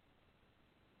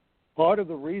 Part of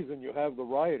the reason you have the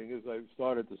rioting, as I've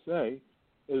started to say,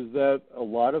 is that a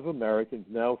lot of Americans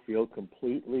now feel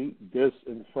completely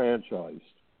disenfranchised.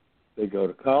 They go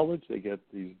to college, they get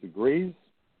these degrees,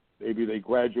 maybe they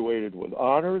graduated with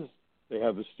honors, they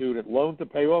have a student loan to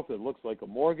pay off that looks like a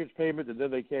mortgage payment, and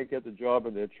then they can't get the job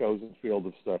in their chosen field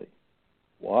of study.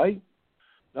 Why?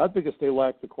 Not because they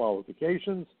lack the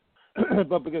qualifications,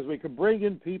 but because we can bring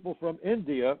in people from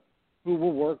India who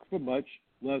will work for much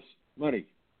less money.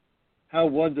 How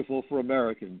wonderful for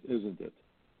Americans, isn't it?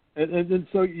 And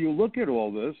so you look at all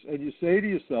this and you say to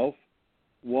yourself,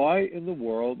 why in the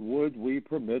world would we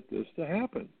permit this to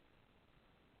happen?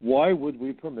 Why would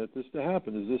we permit this to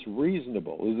happen? Is this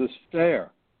reasonable? Is this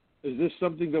fair? Is this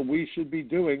something that we should be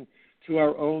doing to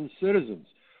our own citizens?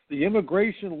 The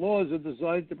immigration laws are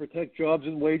designed to protect jobs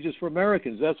and wages for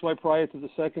Americans. That's why prior to the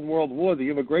Second World War, the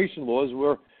immigration laws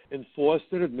were enforced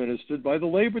and administered by the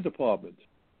Labor Department.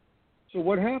 So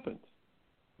what happened?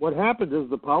 What happened is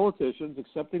the politicians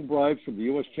accepting bribes from the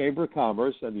U.S. Chamber of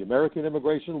Commerce and the American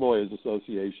Immigration Lawyers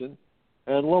Association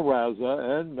and La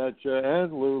Raza and METCHA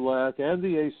and LULAC and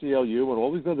the ACLU and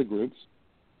all these other groups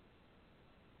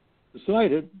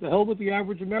decided, the hell with the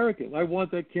average American. I want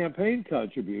that campaign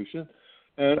contribution,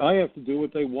 and I have to do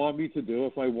what they want me to do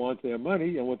if I want their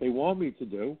money, and what they want me to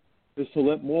do is to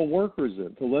let more workers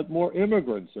in, to let more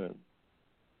immigrants in.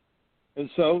 And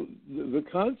so the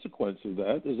consequence of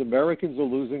that is Americans are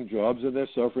losing jobs and they're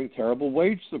suffering terrible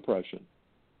wage suppression.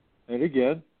 And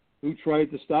again, who tried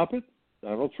to stop it?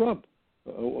 Donald Trump.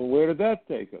 Where did that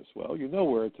take us? Well, you know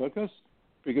where it took us,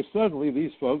 because suddenly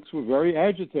these folks were very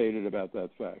agitated about that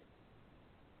fact.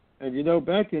 And you know,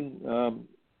 back in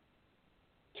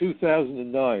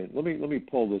 2009, let me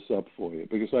pull this up for you,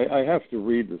 because I have to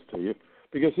read this to you,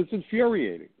 because it's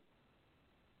infuriating.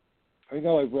 I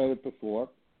know I've read it before,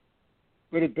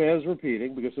 but it bears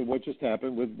repeating because of what just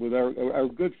happened with our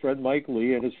good friend Mike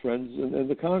Lee and his friends in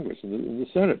the Congress, in the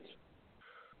Senate.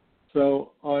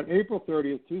 So on April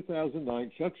 30th,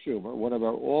 2009, Chuck Schumer, one of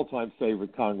our all-time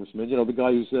favorite congressmen, you know, the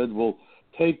guy who said, we'll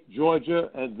take Georgia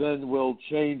and then we'll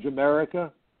change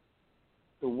America.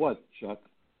 To what, Chuck?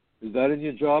 Is that in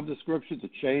your job description, to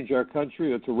change our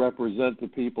country or to represent the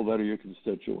people that are your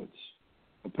constituents?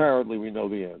 Apparently, we know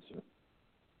the answer.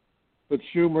 But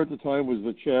Schumer at the time was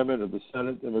the chairman of the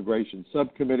Senate Immigration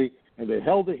Subcommittee, and they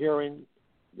held a hearing.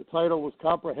 The title was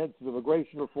Comprehensive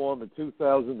Immigration Reform in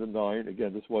 2009.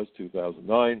 Again, this was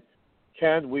 2009.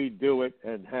 Can we do it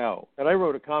and how? And I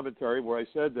wrote a commentary where I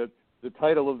said that the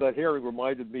title of that hearing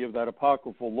reminded me of that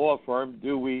apocryphal law firm,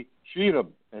 Do We Cheat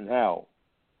 'Em and How?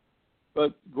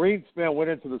 But Greenspan went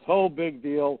into this whole big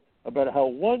deal about how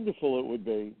wonderful it would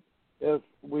be if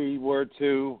we were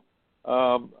to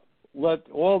let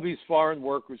all these foreign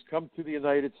workers come to the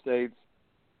United States,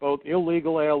 both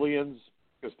illegal aliens,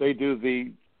 because they do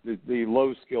the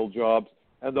low-skilled jobs,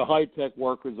 and the high-tech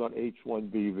workers on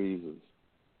H-1B visas.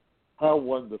 How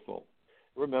wonderful.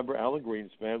 Remember, Alan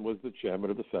Greenspan was the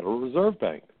chairman of the Federal Reserve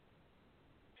Bank.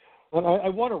 And I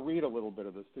want to read a little bit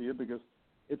of this to you because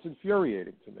it's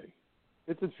infuriating to me.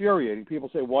 It's infuriating. People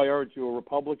say, why aren't you a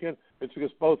Republican? It's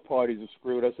because both parties have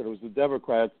screwed us, and it was the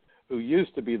Democrats who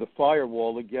used to be the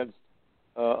firewall against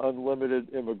unlimited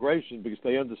immigration because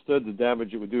they understood the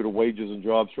damage it would do to wages and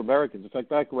jobs for Americans. In fact,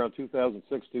 back around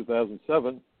 2006,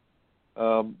 2007,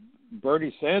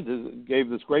 Bernie Sanders gave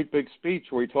this great big speech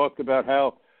where he talked about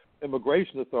how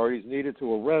immigration authorities needed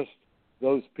to arrest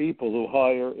those people who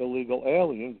hire illegal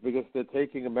aliens because they're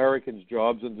taking Americans'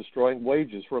 jobs and destroying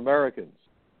wages for Americans.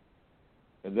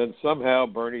 And then somehow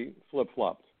Bernie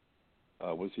flip-flopped.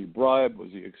 Was he bribed?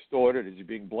 Was he extorted? Is he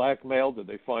being blackmailed? Did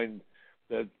they find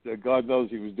that God knows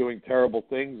he was doing terrible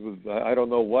things with I don't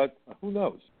know what? Who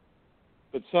knows?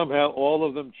 But somehow all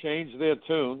of them changed their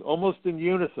tune almost in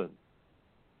unison.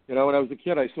 You know, when I was a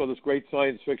kid, I saw this great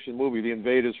science fiction movie, The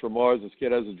Invaders from Mars. This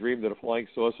kid has a dream that a flying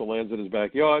saucer lands in his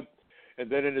backyard. And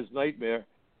then in his nightmare,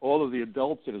 all of the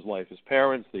adults in his life, his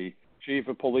parents, the chief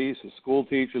of police, his school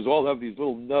teachers, all have these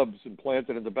little nubs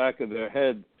implanted in the back of their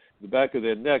head, the back of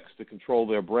their necks to control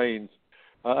their brains.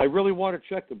 I really want to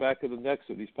check the back of the necks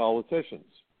of these politicians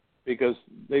because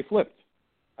they flipped.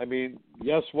 I mean,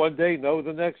 yes one day, no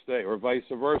the next day, or vice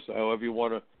versa, however you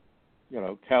want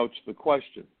to, couch the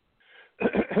question.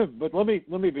 But let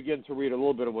me begin to read a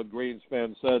little bit of what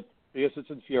Greenspan said because it's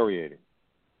infuriating.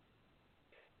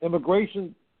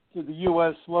 Immigration to the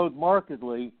U.S. slowed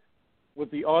markedly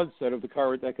with the onset of the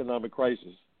current economic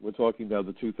crisis. We're talking about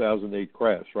the 2008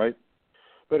 crash, right?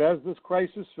 But as this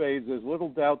crisis fades, there's little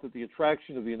doubt that the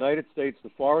attraction of the United States to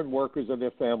foreign workers and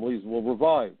their families will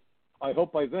revive. I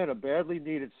hope by then a badly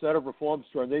needed set of reforms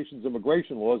to our nation's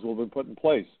immigration laws will have been put in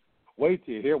place. Wait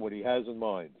till you hear what he has in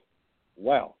mind.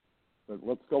 Wow. But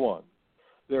let's go on.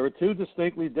 There are two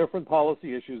distinctly different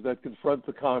policy issues that confront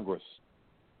the Congress.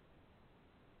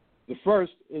 The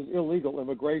first is illegal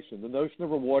immigration. The notion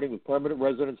of rewarding with permanent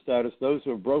resident status those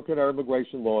who have broken our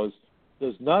immigration laws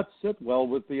does not sit well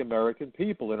with the American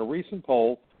people. In a recent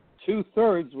poll,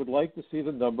 2/3 would like to see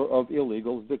the number of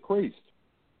illegals decreased.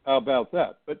 How about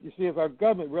that? But you see, if our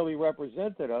government really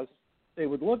represented us, they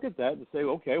would look at that and say,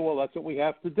 okay, well, that's what we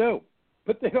have to do.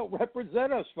 But they don't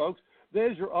represent us, folks.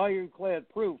 There's your ironclad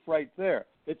proof right there.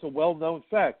 It's a well-known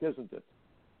fact, isn't it?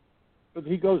 But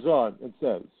he goes on and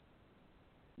says,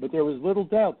 but there is little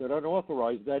doubt that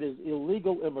unauthorized, that is,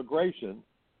 illegal immigration,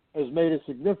 has made a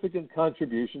significant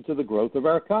contribution to the growth of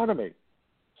our economy.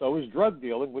 So is drug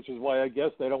dealing, which is why I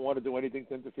guess they don't want to do anything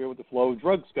to interfere with the flow of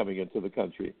drugs coming into the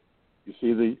country. You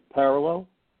see the parallel?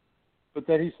 But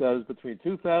then he says between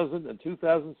 2000 and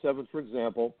 2007, for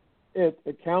example, it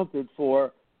accounted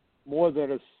for more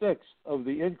than a sixth of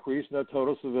the increase in our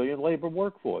total civilian labor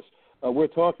workforce. We're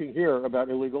talking here about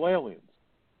illegal aliens.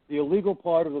 The illegal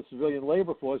part of the civilian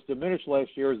labor force diminished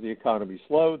last year as the economy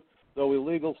slowed, though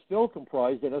illegals still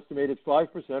comprised an estimated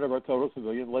 5% of our total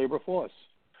civilian labor force.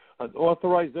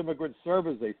 Unauthorized immigrants serve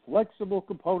as a flexible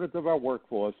component of our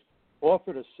workforce,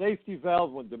 often a safety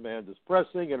valve when demand is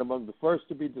pressing, and among the first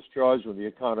to be discharged when the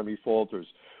economy falters.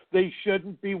 They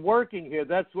shouldn't be working here.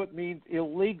 That's what means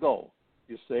illegal,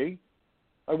 you see.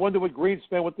 I wonder what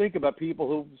Greenspan would think about people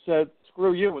who said,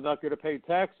 screw you, we're not going to pay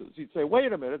taxes. He'd say,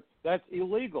 wait a minute, that's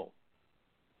illegal.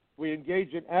 We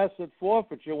engage in asset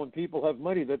forfeiture when people have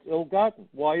money that's ill-gotten.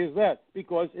 Why is that?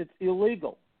 Because it's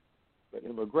illegal. But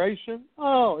immigration,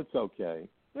 oh, it's okay.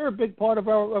 They're a big part of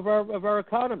our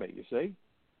economy, you see.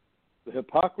 The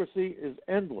hypocrisy is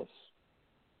endless.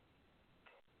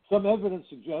 Some evidence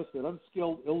suggests that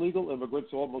unskilled illegal immigrants,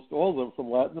 almost all of them from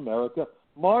Latin America,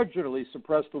 marginally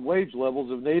suppress the wage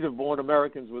levels of native-born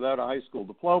Americans without a high school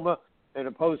diploma and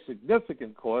impose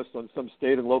significant costs on some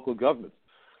state and local governments.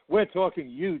 We're talking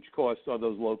huge costs on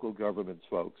those local governments,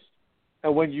 folks.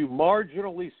 And when you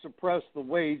marginally suppress the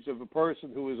wage of a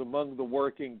person who is among the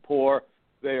working poor,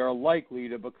 they are likely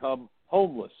to become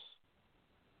homeless.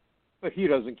 But he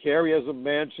doesn't care. He has a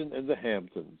mansion in the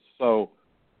Hamptons. So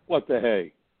what the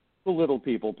hey? The little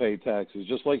people pay taxes,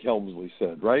 just like Helmsley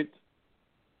said, right?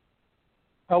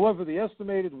 However, the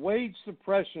estimated wage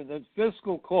suppression and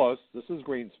fiscal costs, this is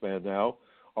Greenspan now,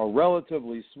 are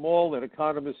relatively small, and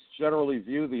economists generally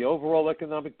view the overall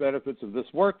economic benefits of this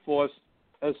workforce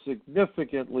as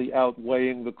significantly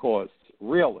outweighing the costs.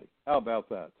 Really? How about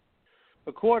that?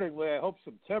 Accordingly, I hope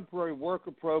some temporary worker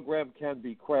program can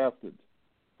be crafted.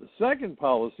 The second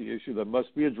policy issue that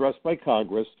must be addressed by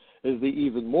Congress is the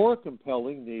even more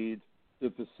compelling need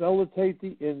to facilitate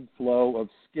the inflow of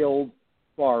skilled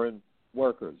foreign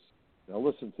workers. Now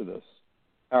listen to this.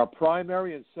 Our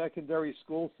primary and secondary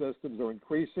school systems are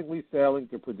increasingly failing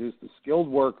to produce the skilled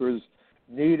workers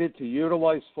needed to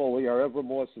utilize fully our ever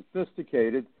more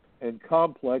sophisticated and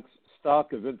complex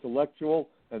stock of intellectual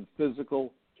and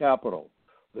physical capital.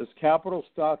 This capital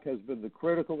stock has been the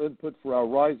critical input for our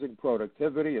rising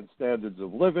productivity and standards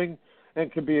of living and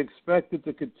can be expected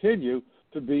to continue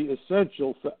to be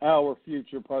essential for our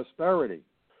future prosperity.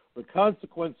 The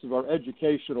consequence of our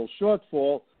educational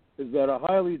shortfall is that a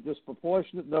highly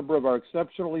disproportionate number of our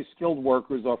exceptionally skilled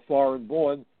workers are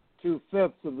foreign-born.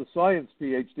 2/5 of the science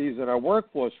PhDs in our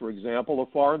workforce, for example, are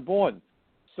foreign-born.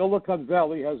 Silicon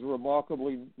Valley has a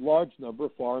remarkably large number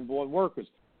of foreign-born workers,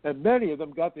 and many of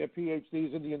them got their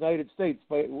PhDs in the United States.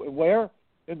 But where?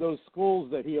 In those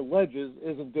schools that he alleges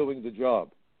isn't doing the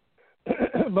job.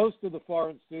 Most of the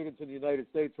foreign students in the United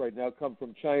States right now come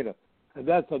from China, and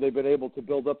that's how they've been able to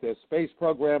build up their space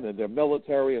program and their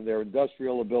military and their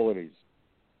industrial abilities.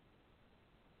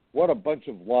 What a bunch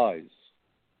of lies.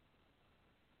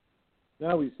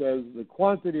 Now he says the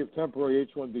quantity of temporary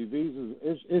H-1B visas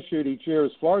issued each year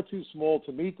is far too small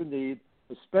to meet the need,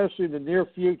 especially in the near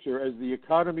future as the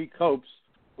economy copes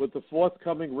with the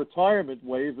forthcoming retirement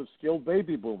wave of skilled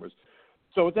baby boomers.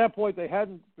 So at that point, they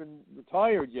hadn't been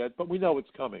retired yet, but we know it's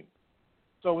coming.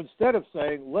 So instead of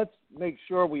saying, let's make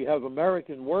sure we have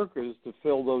American workers to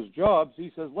fill those jobs, he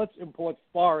says, let's import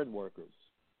foreign workers.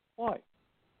 Why?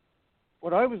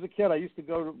 When I was a kid, I used to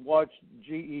go to watch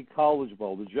GE College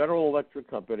Bowl. The General Electric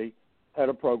Company had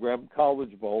a program,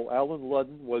 College Bowl. Alan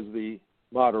Ludden was the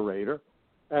moderator,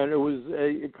 and it was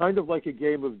a kind of like a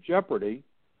game of Jeopardy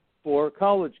for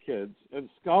college kids, and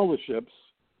scholarships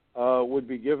would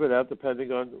be given out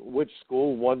depending on which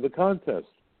school won the contest.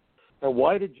 And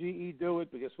why did GE do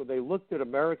it? Because when they looked at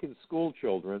American school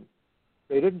children,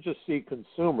 they didn't just see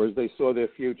consumers, they saw their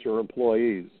future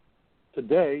employees.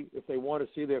 Today, if they want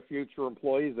to see their future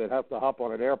employees, they'd have to hop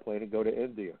on an airplane and go to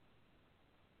India.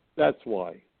 That's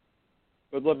why.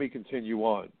 But let me continue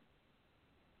on.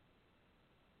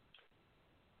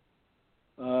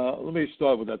 Let me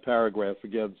start with that paragraph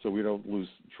again so we don't lose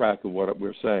track of what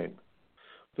we're saying.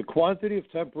 The quantity of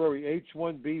temporary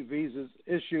H-1B visas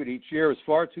issued each year is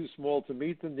far too small to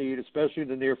meet the need, especially in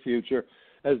the near future,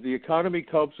 as the economy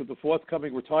copes with the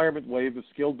forthcoming retirement wave of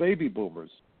skilled baby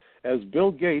boomers. As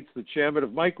Bill Gates, the chairman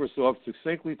of Microsoft,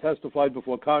 succinctly testified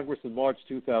before Congress in March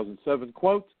 2007,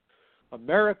 quote,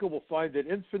 America will find it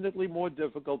infinitely more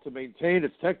difficult to maintain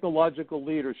its technological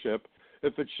leadership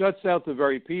if it shuts out the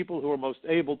very people who are most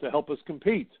able to help us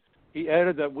compete. He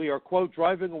added that we are, quote,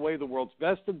 driving away the world's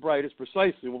best and brightest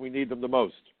precisely when we need them the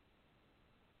most.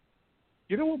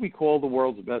 You know what we call the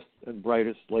world's best and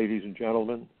brightest, ladies and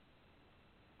gentlemen?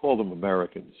 Call them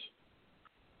Americans.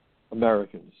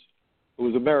 Americans. It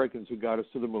was Americans who got us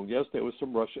to the moon. Yes, there was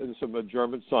some Russian and some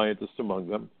German scientists among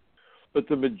them, but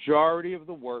the majority of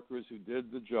the workers who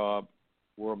did the job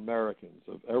were Americans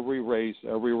of every race,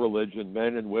 every religion,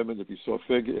 men and women. If you saw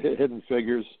hidden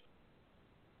figures,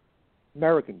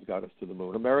 Americans got us to the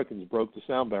moon. Americans broke the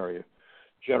sound barrier.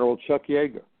 General Chuck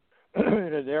Yeager, in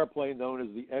an airplane known as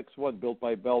the X-1, built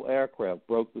by Bell Aircraft,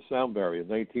 broke the sound barrier in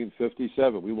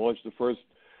 1957. We launched the first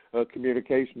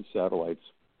communication satellites.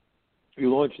 We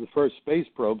launched the first space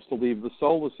probes to leave the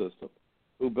solar system.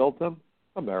 Who built them?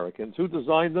 Americans. Who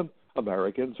designed them?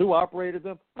 Americans. Who operated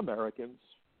them? Americans.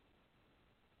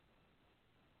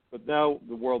 But now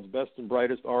the world's best and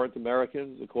brightest aren't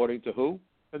Americans, according to who?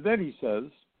 And then he says,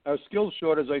 our skills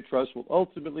shortage, I trust, will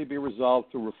ultimately be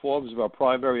resolved through reforms of our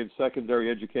primary and secondary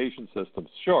education systems.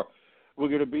 Sure, we're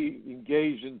going to be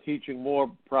engaged in teaching more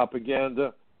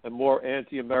propaganda and more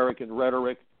anti-American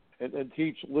rhetoric and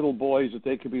teach little boys that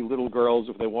they could be little girls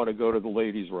if they want to go to the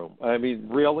ladies' room. I mean,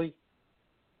 really?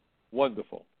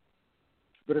 Wonderful.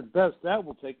 but at best that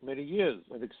will take many years.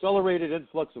 An accelerated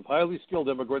influx of highly skilled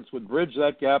immigrants would bridge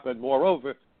that gap and,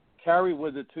 moreover, carry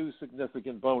with it two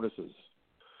significant bonuses.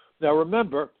 Now,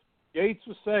 remember, Gates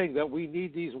was saying that we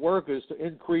need these workers to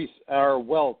increase our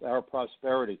wealth, our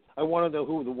prosperity. I want to know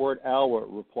who the word "our"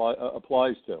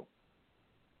 applies to,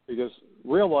 because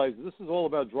realize this is all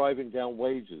about driving down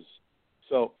wages.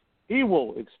 So he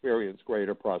will experience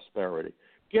greater prosperity.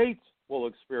 Gates will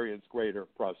experience greater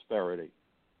prosperity.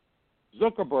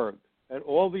 Zuckerberg and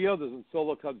all the others in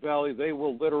Silicon Valley, they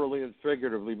will literally and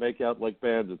figuratively make out like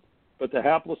bandits. But the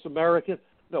hapless American,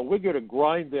 no, we're going to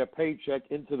grind their paycheck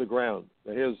into the ground.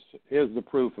 Now here's the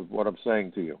proof of what I'm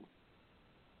saying to you.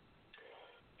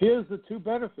 Here's the two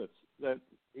benefits that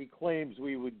he claims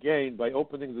we would gain by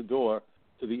opening the door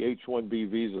to the H-1B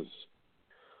visas.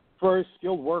 First,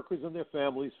 skilled workers and their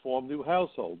families form new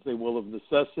households. They will, of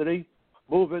necessity,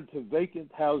 move into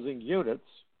vacant housing units,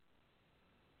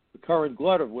 the current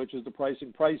glut of which is the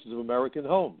pricing prices of American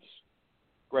homes.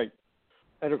 Great.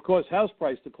 And, of course, house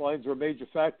price declines are a major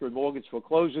factor in mortgage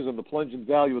foreclosures and the plunge in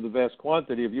value of the vast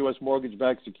quantity of U.S.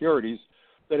 mortgage-backed securities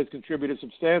that has contributed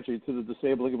substantially to the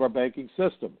disabling of our banking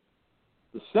system.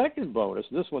 The second bonus,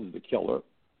 and this one's the killer,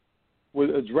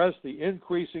 would address the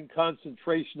increasing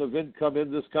concentration of income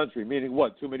in this country, meaning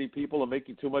what? Too many people are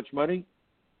making too much money?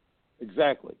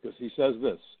 Exactly, because he says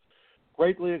this.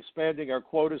 Greatly expanding our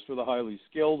quotas for the highly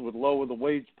skilled would lower the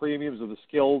wage premiums of the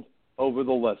skilled over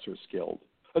the lesser skilled.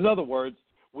 In other words,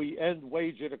 we end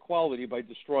wage inequality by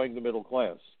destroying the middle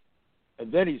class. And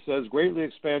then he says, greatly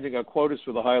expanding our quotas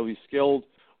for the highly skilled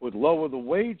would lower the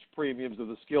wage premiums of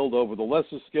the skilled over the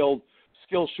lesser skilled.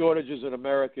 Skill shortages in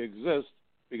America exist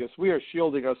because we are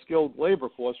shielding our skilled labor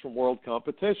force from world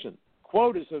competition.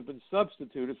 Quotas have been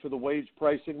substituted for the wage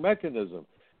pricing mechanism.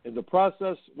 In the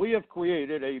process, we have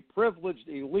created a privileged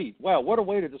elite. Wow, what a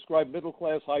way to describe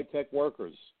middle-class high-tech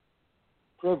workers.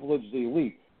 Privileged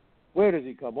elite. Where does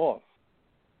he come off?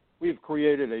 We've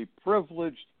created a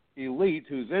privileged elite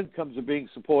whose incomes are being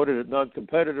supported at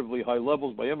non-competitively high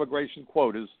levels by immigration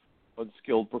quotas on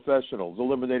skilled professionals.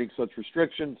 Eliminating such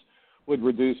restrictions would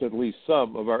reduce at least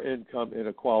some of our income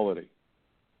inequality.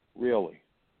 Really.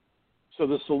 So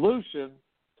the solution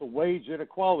to wage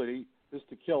inequality is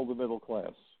to kill the middle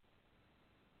class.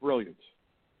 Brilliant.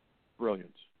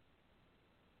 Brilliant.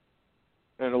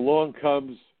 And along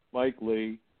comes Mike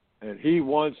Lee, and he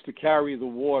wants to carry the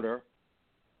water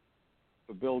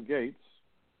for Bill Gates,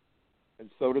 and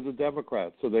so do the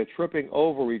Democrats. So they're tripping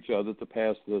over each other to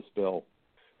pass this bill.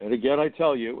 And again, I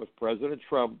tell you, if President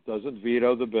Trump doesn't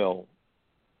veto the bill,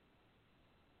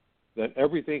 then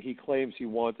everything he claims he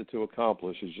wanted to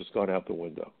accomplish has just gone out the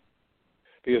window.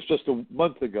 Because just a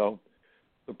month ago,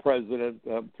 the president,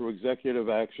 through executive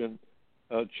action,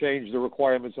 changed the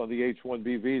requirements on the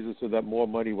H-1B visa so that more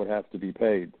money would have to be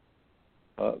paid.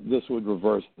 This would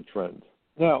reverse the trend.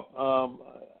 Now,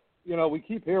 we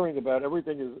keep hearing about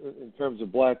everything is in terms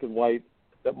of black and white,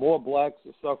 that more blacks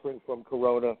are suffering from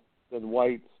corona than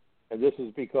whites, and this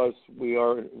is because we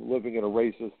are living in a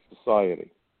racist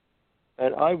society.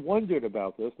 And I wondered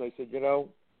about this, and I said,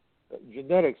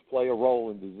 genetics play a role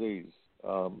in disease.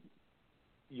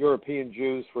 European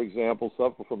Jews, for example,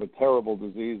 suffer from a terrible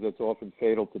disease that's often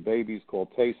fatal to babies called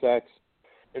Tay-Sachs.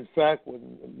 In fact,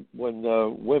 when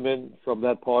women from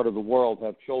that part of the world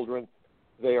have children,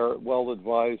 they are well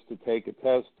advised to take a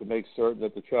test to make certain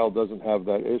that the child doesn't have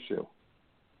that issue,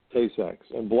 Tay-Sachs.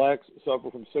 And blacks suffer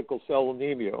from sickle cell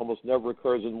anemia. Almost never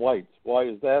occurs in whites. Why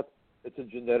is that? It's a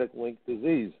genetic-linked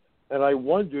disease. And I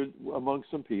wondered among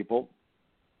some people,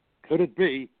 could it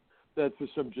be that for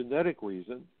some genetic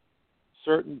reason,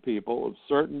 certain people of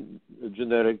certain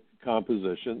genetic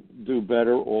composition do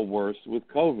better or worse with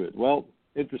COVID? Well,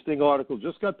 interesting article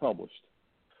just got published.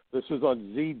 This is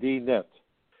on ZDNet.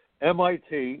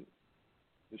 MIT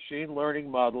machine learning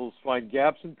models find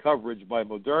gaps in coverage by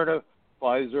Moderna,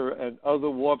 Pfizer, and other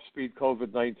warp speed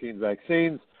COVID-19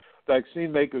 vaccines.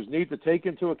 Vaccine makers need to take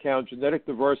into account genetic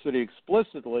diversity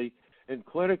explicitly in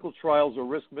clinical trials or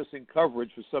risk missing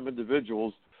coverage for some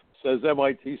individuals, says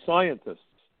MIT scientists.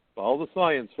 Follow the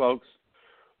science, folks.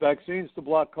 Vaccines to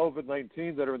block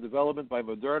COVID-19 that are in development by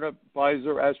Moderna,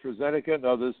 Pfizer, AstraZeneca, and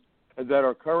others, and that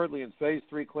are currently in phase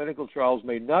 3 clinical trials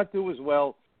may not do as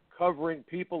well covering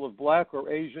people of black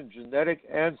or Asian genetic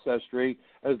ancestry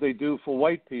as they do for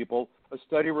white people, a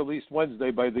study released Wednesday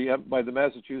by the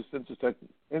Massachusetts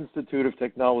Institute of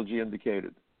Technology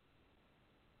indicated.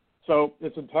 So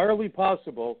it's entirely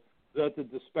possible that the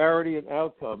disparity in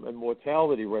outcome and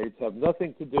mortality rates have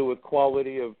nothing to do with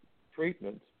quality of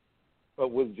treatment,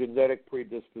 but with genetic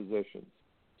predispositions.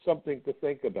 Something to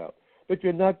think about. But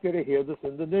you're not going to hear this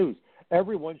in the news.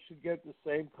 everyone should get the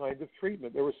same kind of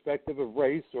treatment, irrespective of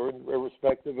race or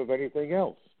irrespective of anything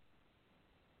else.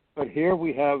 But here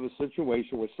we have a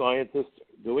situation where scientists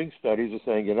doing studies are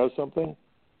saying, you know something?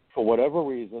 For whatever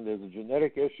reason, there's a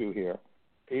genetic issue here.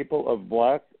 People of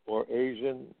black or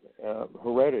Asian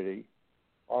heredity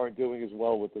aren't doing as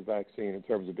well with the vaccine in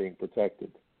terms of being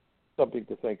protected. Something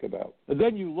to think about. And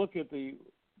then you look at the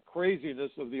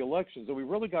craziness of the elections, and we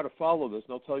really got to follow this,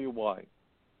 and I'll tell you why.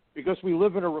 Because we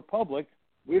live in a republic,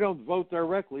 we don't vote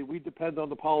directly. We depend on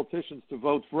the politicians to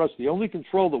vote for us. The only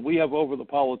control that we have over the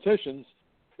politicians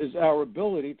is our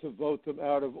ability to vote them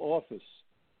out of office.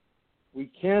 We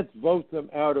can't vote them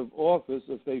out of office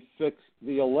if they fix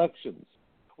the elections,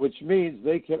 which means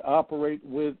they can operate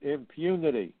with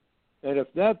impunity. And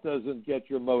if that doesn't get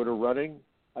your motor running,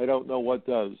 I don't know what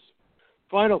does.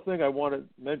 Final thing I want to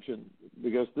mention,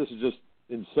 because this is just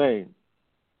insane.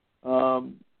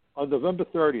 On November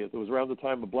 30th, it was around the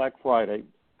time of Black Friday,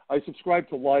 I subscribed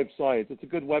to Live Science. It's a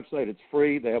good website. It's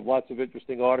free. They have lots of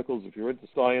interesting articles. If you're into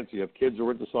science, you have kids who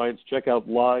are into science, check out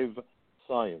Live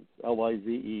Science, Live,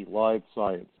 Live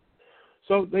Science.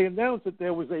 So they announced that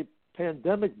there was a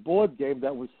pandemic board game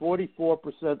that was 44%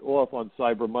 off on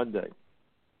Cyber Monday.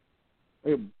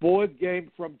 A board game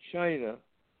from China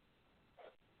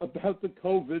about the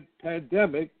COVID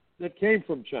pandemic that came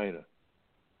from China.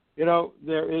 You know,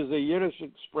 there is a Yiddish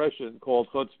expression called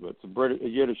chutzpah. It's a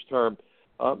Yiddish term.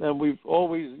 And we've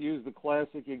always used the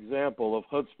classic example of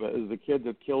chutzpah as the kid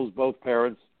that kills both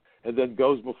parents and then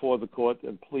goes before the court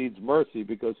and pleads mercy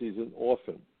because he's an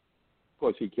orphan. Of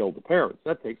course, he killed the parents.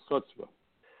 That takes chutzpah.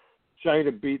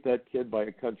 China beat that kid by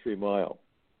a country mile.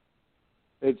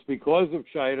 It's because of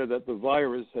China that the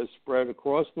virus has spread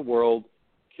across the world,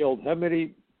 killed how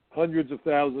many hundreds of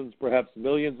thousands, perhaps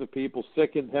millions of people,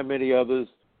 sickened how many others,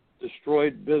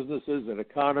 destroyed businesses and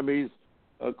economies,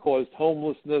 caused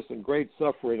homelessness and great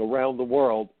suffering around the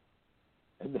world.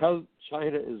 And now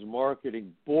China is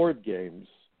marketing board games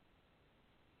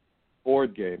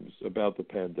about the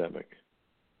pandemic.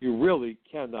 You really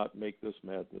cannot make this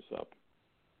madness up.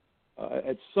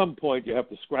 At some point, you have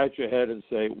to scratch your head and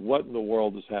say, what in the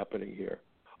world is happening here?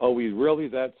 Are we really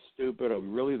that stupid? Are we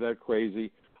really that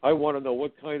crazy? I want to know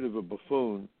what kind of a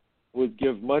buffoon would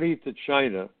give money to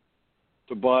China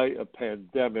to buy a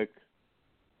pandemic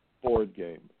board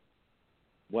game.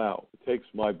 Wow, it takes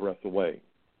my breath away.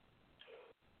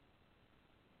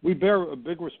 We bear a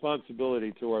big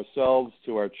responsibility to ourselves,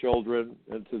 to our children,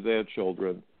 and to their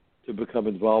children to become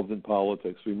involved in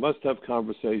politics. We must have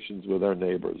conversations with our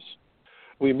neighbors.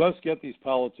 We must get these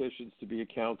politicians to be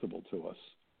accountable to us.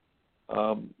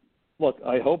 Look,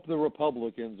 I hope the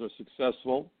Republicans are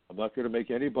successful. I'm not going to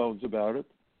make any bones about it.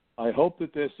 I hope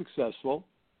that they're successful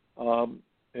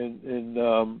in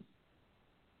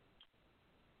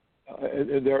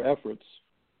their efforts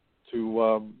to.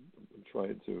 I'm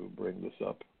trying to bring this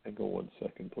up. Hang on 1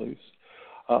 second, please.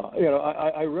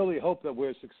 I really hope that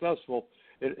we're successful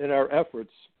in our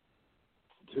efforts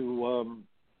to.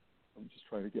 I'm just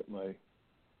trying to get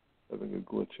having a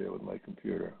glitch here with my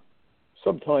computer.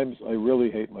 Sometimes I really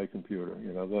hate my computer,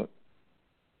 you know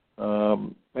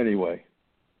that. Anyway,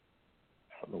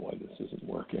 I don't know why this isn't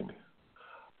working.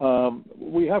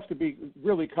 We have to be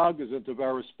really cognizant of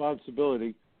our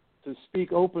responsibility to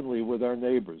speak openly with our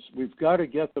neighbors. We've got to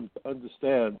get them to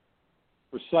understand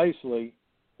precisely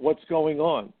what's going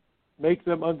on. Make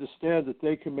them understand that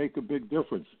they can make a big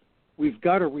difference. We've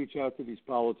got to reach out to these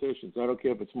politicians. I don't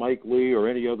care if it's Mike Lee or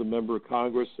any other member of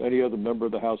Congress, any other member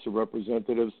of the House of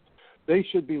Representatives. They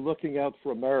should be looking out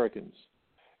for Americans.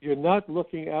 You're not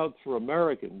looking out for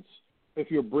Americans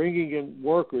if you're bringing in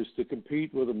workers to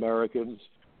compete with Americans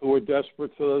who are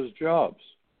desperate for those jobs.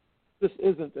 This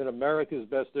isn't in America's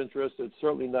best interest. It's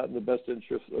certainly not in the best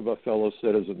interest of a fellow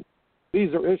citizen.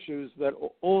 These are issues that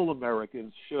all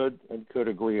Americans should and could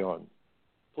agree on.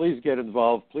 Please get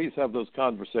involved. Please have those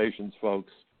conversations,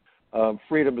 folks.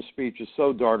 Freedom of speech is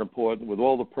so darn important. With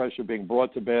all the pressure being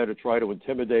brought to bear to try to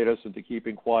intimidate us into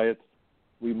keeping quiet,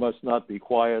 we must not be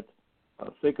quiet.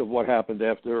 Think of what happened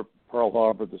after Pearl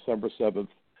Harbor, December 7th,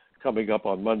 coming up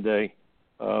on Monday.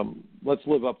 Let's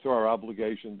live up to our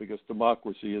obligation because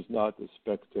democracy is not a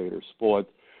spectator sport.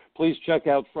 Please check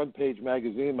out Front Page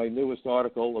Magazine, my newest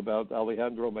article about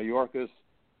Alejandro Mayorkas.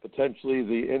 Potentially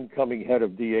the incoming head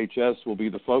of DHS will be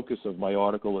the focus of my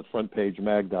article at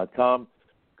frontpagemag.com.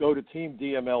 Go to Team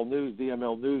DML News,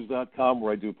 dmlnews.com,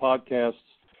 where I do podcasts.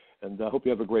 And I hope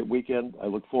you have a great weekend. I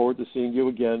look forward to seeing you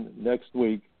again next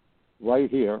week right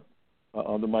here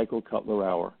on the Michael Cutler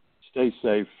Hour. Stay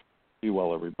safe. Be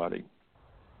well, everybody.